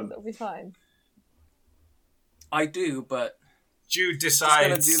much of dice, fun. it'll be fine. I do, but Jude just gonna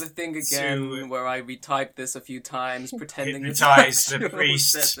decides do the thing again to where I retype this a few times, pretending it's hypnotize the actual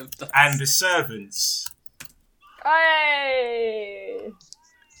priest set of dice. and the servants. Hey!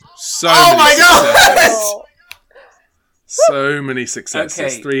 so Oh many my God! successes. Oh, So many successes.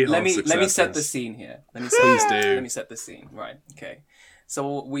 Okay, 3 whole let me successes. set the scene here. Please do. Let me set the scene. Right. Okay.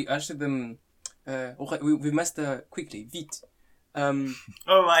 So we actually them. We must quickly, vite.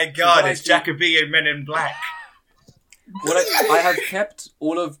 Oh my God! It's Jacoby and Men in Black. I have kept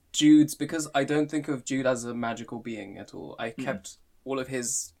all of Jude's, because I don't think of Jude as a magical being at all. I kept all of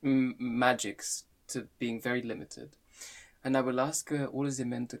his magics to being very limited, and I will ask all of the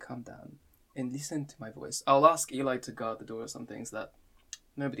men to come down and listen to my voice. I'll ask Eli to guard the door or something so that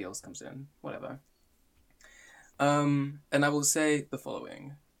nobody else comes in. Whatever. And I will say the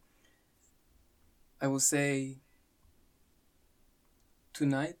following. I will say,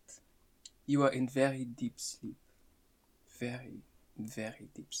 tonight you are in very deep sleep. Very, very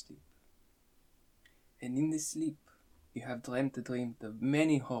deep sleep. And in this sleep, you have dreamt a dream of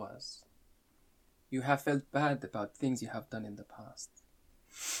many horrors. You have felt bad about things you have done in the past,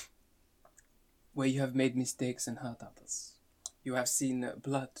 where you have made mistakes and hurt others. You have seen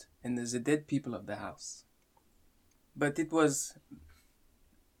blood and the dead people of the house. But it was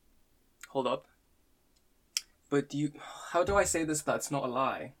Hold up. But how do I say this that's not a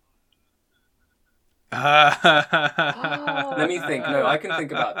lie? Let me think. No, I can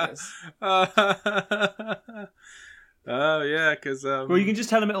think about this. Oh, yeah, because... Well, you can just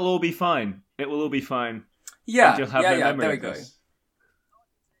tell them it'll all be fine. It will all be fine. Yeah, you'll have no memory there we of go. this.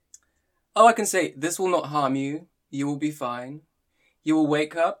 Oh, I can say, this will not harm you. You will be fine. You will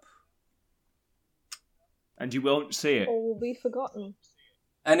wake up. And you won't see it. All will be forgotten.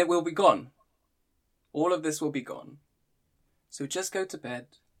 And it will be gone. All of this will be gone. So just go to bed.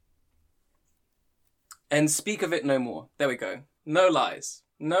 And speak of it no more. There we go. No lies.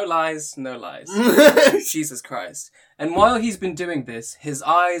 No lies, no lies. Jesus Christ. And while he's been doing this, his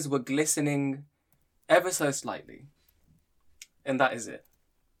eyes were glistening ever so slightly. And that is it.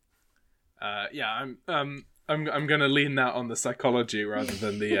 Yeah, I'm going to lean that on the psychology rather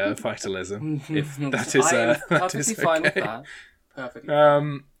than the vitalism. If that is I am that perfectly is okay. fine with that. Perfectly.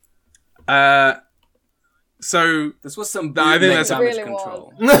 So this was some I think that's damage really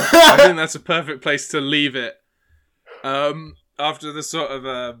control. I think that's a perfect place to leave it. After the sort of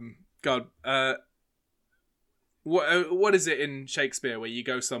what is it in Shakespeare where you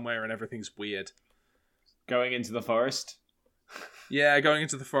go somewhere and everything's weird? Going into the forest. Yeah, going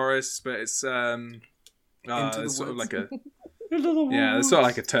into the forest, but it's Into the it's sort of woods. like there's sort of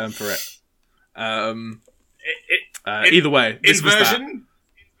like a term for it. Either way, this was that. Inversion?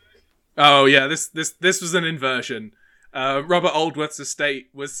 Oh yeah, this was an inversion. Robert Aldworth's estate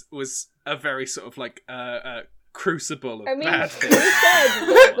was a very sort of like crucible of I mean, bad you things. said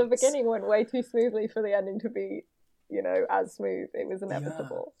that the beginning went way too smoothly for the ending to be, as smooth. It was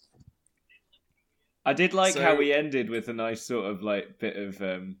inevitable. I did like So- how we ended with a nice sort of like bit of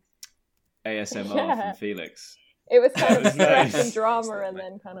ASMR Yeah. from Felix. It was kind of That was stress nice. and drama and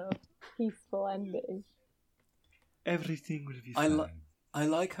then kind of peaceful ending. Everything will be I fine. li- I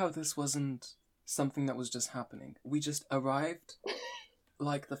like how this wasn't something that was just happening. We just arrived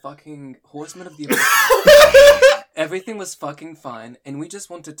like the fucking horsemen of the apocalypse. Everything was fucking fine, and we just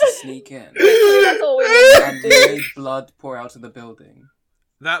wanted to sneak in That's all we needed and to do. made blood pour out of the building.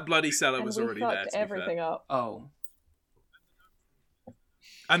 That bloody cellar And was we already there. fucked To be everything fair. up. Oh.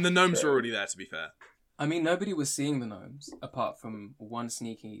 And the gnomes True. were already there. To be fair. I mean, nobody was seeing the gnomes, apart from one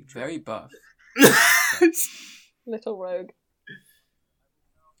sneaky, very buff. Little rogue.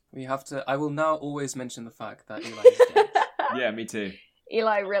 I will now always mention the fact that Eli is dead. Yeah, me too.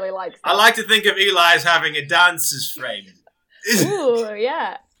 Eli really likes that. I like to think of Eli as having a dancer's frame. Ooh,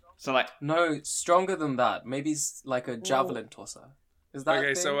 yeah. So like, No, stronger than that. Maybe like a javelin tosser. Is that a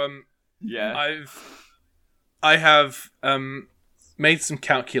Okay, thing? so yeah, I have made some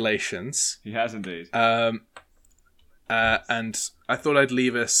calculations. he has indeed. And I thought I'd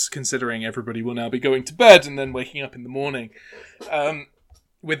leave us, considering everybody will now be going to bed and then waking up in the morning,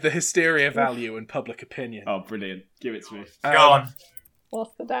 with the hysteria value and public opinion. Oh, brilliant! Give it to me. Go on.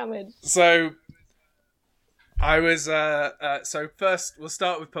 What's the damage? So, I was so first we'll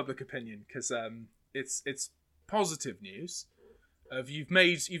start with public opinion because it's positive news. You've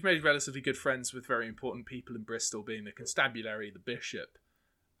made relatively good friends with very important people in Bristol, being the constabulary, the bishop,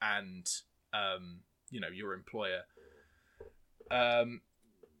 and your employer,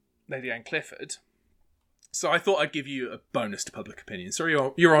 Lady Anne Clifford. So I thought I'd give you a bonus to public opinion. So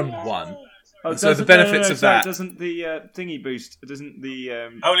you're on one. Oh, So the benefits of that- doesn't the thingy boost? Doesn't the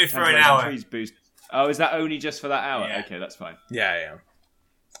Only for an Tantalizing hour. Trees boost? Oh, is that only just for that hour? Yeah. Okay, that's fine. Yeah.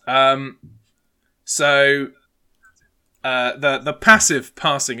 So the passive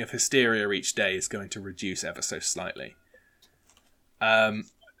passing of hysteria each day is going to reduce ever so slightly.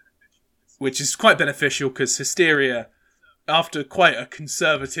 Which is quite beneficial because hysteria, after quite a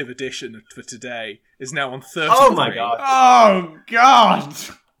conservative addition for today, is now on 33. Oh my god. Oh God!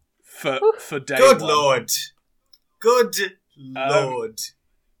 For day Good one. lord. Good lord.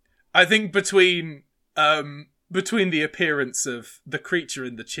 I think between the appearance of the creature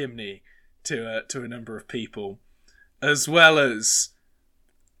in the chimney to a number of people, as well as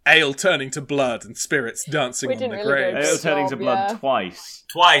ale turning to blood and spirits dancing We on didn't the really do graves, Ale turning to blood yeah. twice.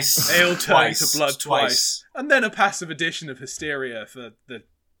 Twice. ale turning to blood Twice. twice, and then a passive addition of hysteria for the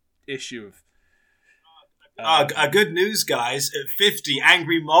issue of. Good news, guys. At 50,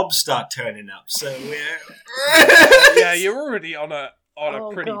 angry mobs start turning up. So we're... Yeah, you're already on a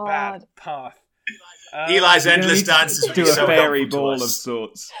Oh, pretty God. bad path. Eli's We're gonna endless need to dances will do be a so fairy helpful to ball of us.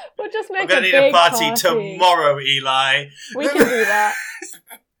 sorts. We'll just I'm make gonna a need big a party tomorrow, Eli. We can do that.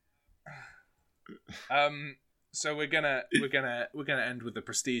 So we're gonna end with the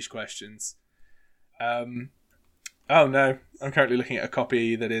prestige questions. Oh no, I'm currently looking at a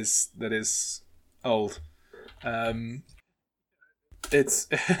copy that is old. it's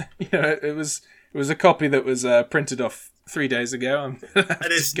it was a copy that was printed off 3 days ago.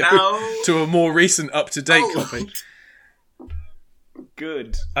 It is now to a more recent, up-to-date copy.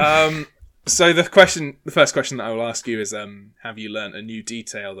 Good. So the first question that I will ask you is, have you learnt a new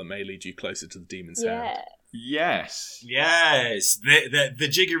detail that may lead you closer to the demon's hand? Yes. Yes. The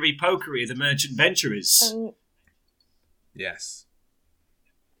jiggery pokery, the merchant venturers. Yes.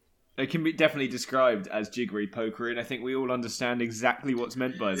 It can be definitely described as jiggery pokery, and I think we all understand exactly what's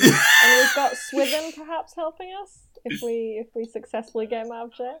meant by that. And we've got Swithin perhaps helping us if we successfully get him out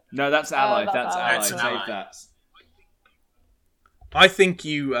of jail. No, that's ally. That's ally. That's Save ally. that. I think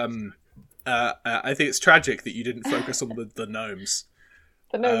you. I think it's tragic that you didn't focus on the gnomes.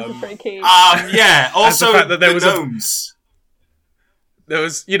 The gnomes are pretty key. Yeah. Also, the fact that there the was gnomes. There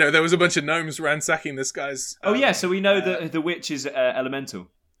was a bunch of gnomes ransacking this guy's. Oh yeah, so we know that the witch is elemental.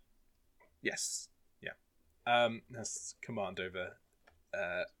 Yes. Yeah. Has command over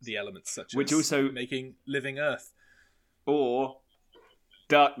the elements such which as also making living earth. Or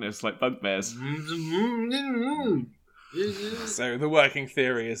darkness, like bugbears. So the working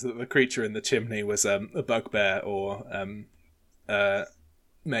theory is that the creature in the chimney was a bugbear, or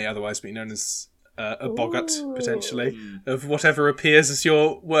may otherwise be known as a boggart, potentially, of whatever appears as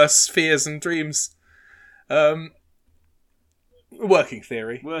your worst fears and dreams. Working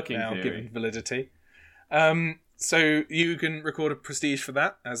theory. Given validity. So you can record a prestige for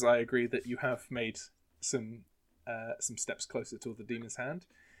that, as I agree that you have made some steps closer toward the demon's hand.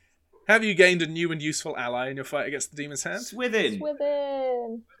 Have you gained a new and useful ally in your fight against the demon's hand? Swithin.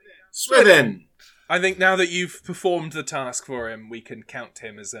 I think now that you've performed the task for him, we can count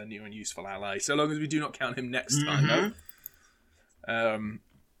him as a new and useful ally, so long as we do not count him next time.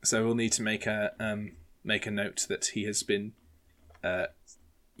 So we'll need to make a note that he has been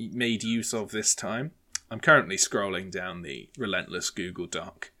made use of this time. I'm currently scrolling down the relentless Google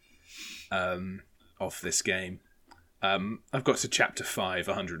Doc of this game. I've got to chapter 5,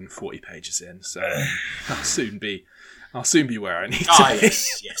 140 pages in, so I'll soon be where I need to be.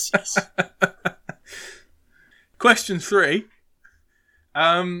 Yes. Question 3,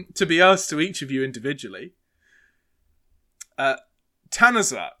 to be asked to each of you individually.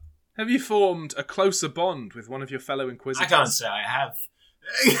 Tanazar, have you formed a closer bond with one of your fellow Inquisitors? I can't say I have.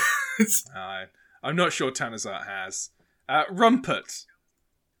 I'm not sure Tanazar has. Rumput,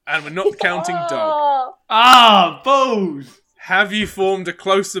 and we're not counting Dog. Balls! Have you formed a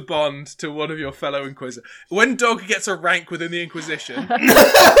closer bond to one of your fellow Inquisitors? When Dog gets a rank within the Inquisition,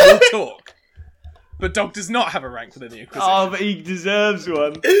 we'll talk. But Dog does not have a rank within the Inquisition. Oh, but he deserves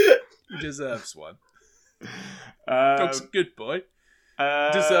one. He deserves one. Dog's a good boy.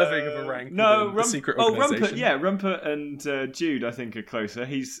 Deserving of a rank within the secret organisation. Rumput and Jude, I think, are closer.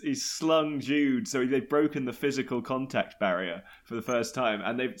 He's slung Jude, so they've broken the physical contact barrier for the first time.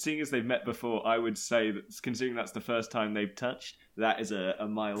 And seeing as they've met before, I would say that, considering that's the first time they've touched, that is a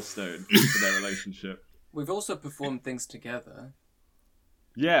milestone for their relationship. We've also performed things together.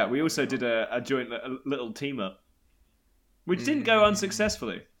 Yeah, we also did a joint little team up, which didn't go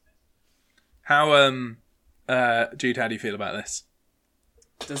unsuccessfully. How, Jude, how do you feel about this?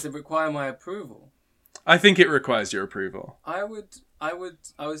 Does it require my approval? I think it requires your approval. I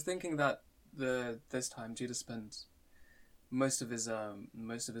was thinking that this time Judah spent most of his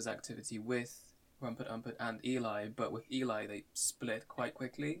activity with Rumput and Eli, but with Eli they split quite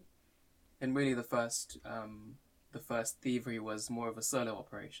quickly. And really the first thievery was more of a solo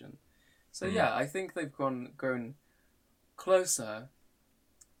operation. So yeah, I think they've grown closer,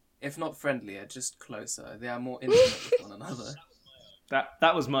 if not friendlier, just closer. They are more intimate with one another.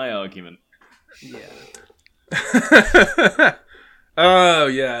 That was my argument. Yeah. Oh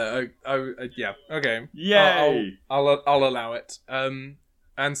yeah. Yeah. Okay. Yay! I'll allow it. And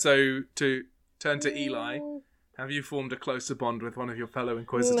so to turn to Eli, have you formed a closer bond with one of your fellow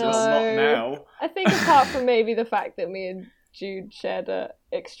Inquisitors? No. Not now. I think apart from maybe the fact that me and Jude shared a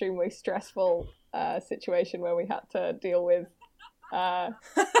extremely stressful situation where we had to deal with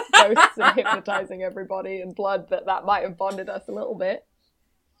ghosts and hypnotizing everybody and blood, that might have bonded us a little bit.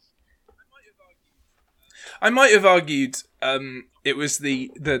 I might have argued it was the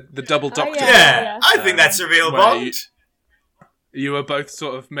double doctor. Yeah, I think that's a real bond. You were both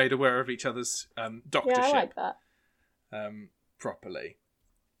sort of made aware of each other's doctorship. Yeah, I like that. Properly.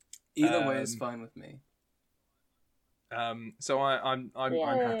 Either way is fine with me. So I'm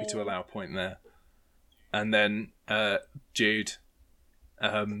happy to allow a point there. And then Jude,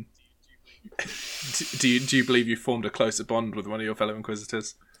 do you believe you formed a closer bond with one of your fellow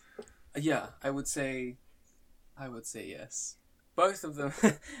Inquisitors? Yeah, I would say yes. both of them,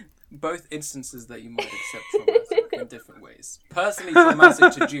 both instances that you might accept traumatic in different ways. Personally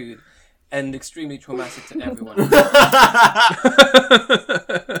traumatic to Jude, and extremely traumatic to everyone.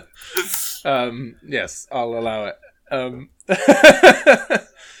 Yes, I'll allow it.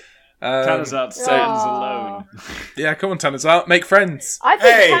 Tanazard stands alone. Yeah, come on, Tanazard, make friends. I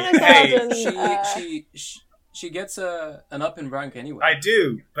think Tanazard and... She gets an up in rank anyway. I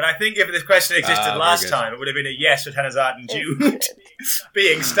do, but I think if this question existed last time, it would have been a yes for Tanazard and Jude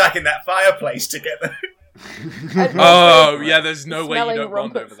being stuck in that fireplace together. Oh, yeah, there's no way you don't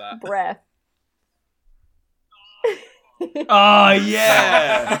bond over that. Breath. Oh,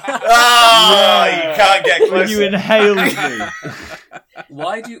 yeah! Oh, you can't get closer. When you inhaled me.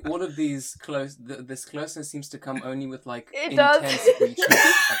 Why do all of these this closeness seems to come only with, like, It intense does. breaches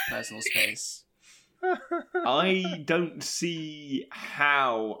of personal space? I don't see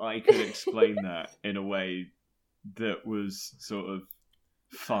how I could explain that in a way that was sort of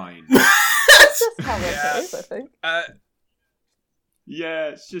fine. That's just how it is, I think. Yeah,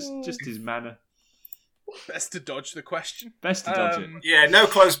 it's just his manner. Best to dodge the question. Best to dodge it. Yeah, no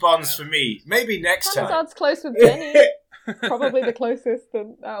close bonds for me. Maybe next time. Tanazard's close with Jenny. Probably the closest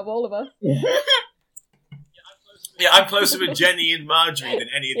out of all of us. Yeah, I'm closer with Jenny and Marjorie than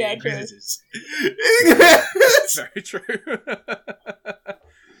any of the Inquisitors. Very true.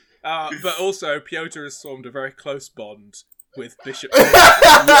 But also, Piotr has formed a very close bond with Bishop.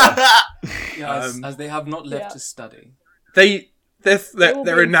 Yes, as they have not left to study.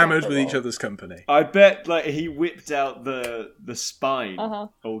 They're enamoured with each other's company. I bet like he whipped out the spine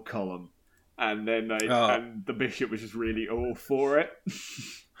old column, and then and the bishop was just really all for it.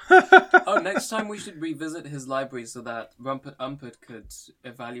 Next time we should revisit his library so that Rumput Umput could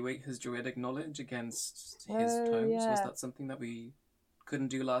evaluate his druidic knowledge against his tomes. Yeah. Was that something that we couldn't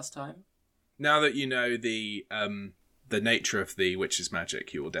do last time? Now that you know the nature of the witch's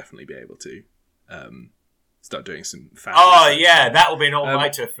magic, you will definitely be able to start doing some fan research. Yeah, that will be an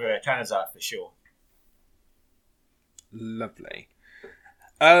all-nighter for Tanazard for sure. Lovely.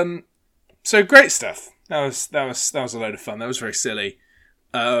 So great stuff. That was a load of fun. That was very silly.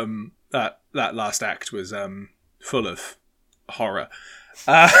 That last act was full of horror.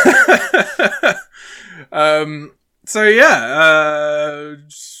 So yeah,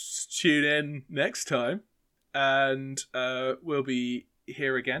 tune in next time, and we'll be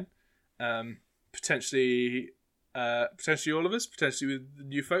here again. Potentially all of us, potentially with the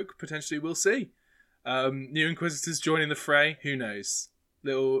new folk, potentially we'll see. New Inquisitors joining the fray, who knows?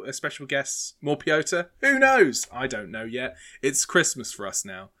 A special guests, more Piotr, who knows? I don't know yet. It's Christmas for us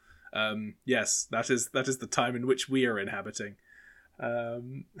now. Yes, that is the time in which we are inhabiting.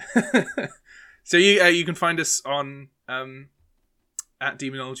 So you can find us on at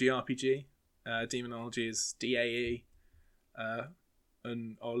Demonology RPG. Demonology is DAE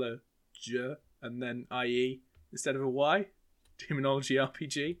and Ola J and then IE instead of a Y. Demonology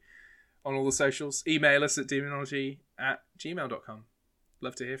RPG on all the socials. Email us at demonology@gmail.com.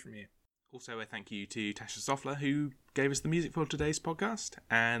 Love to hear from you. Also, a thank you to Tasha Soffler, who gave us the music for today's podcast,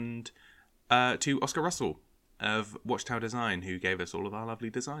 and to Oscar Russell of Watchtower Design, who gave us all of our lovely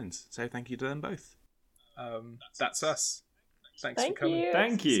designs. So thank you to them both. That's us. Thanks for coming.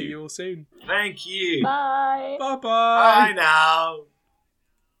 Thank you. See you all soon. Thank you. Bye. Bye-bye. Bye now.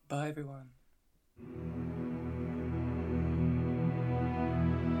 Bye, everyone.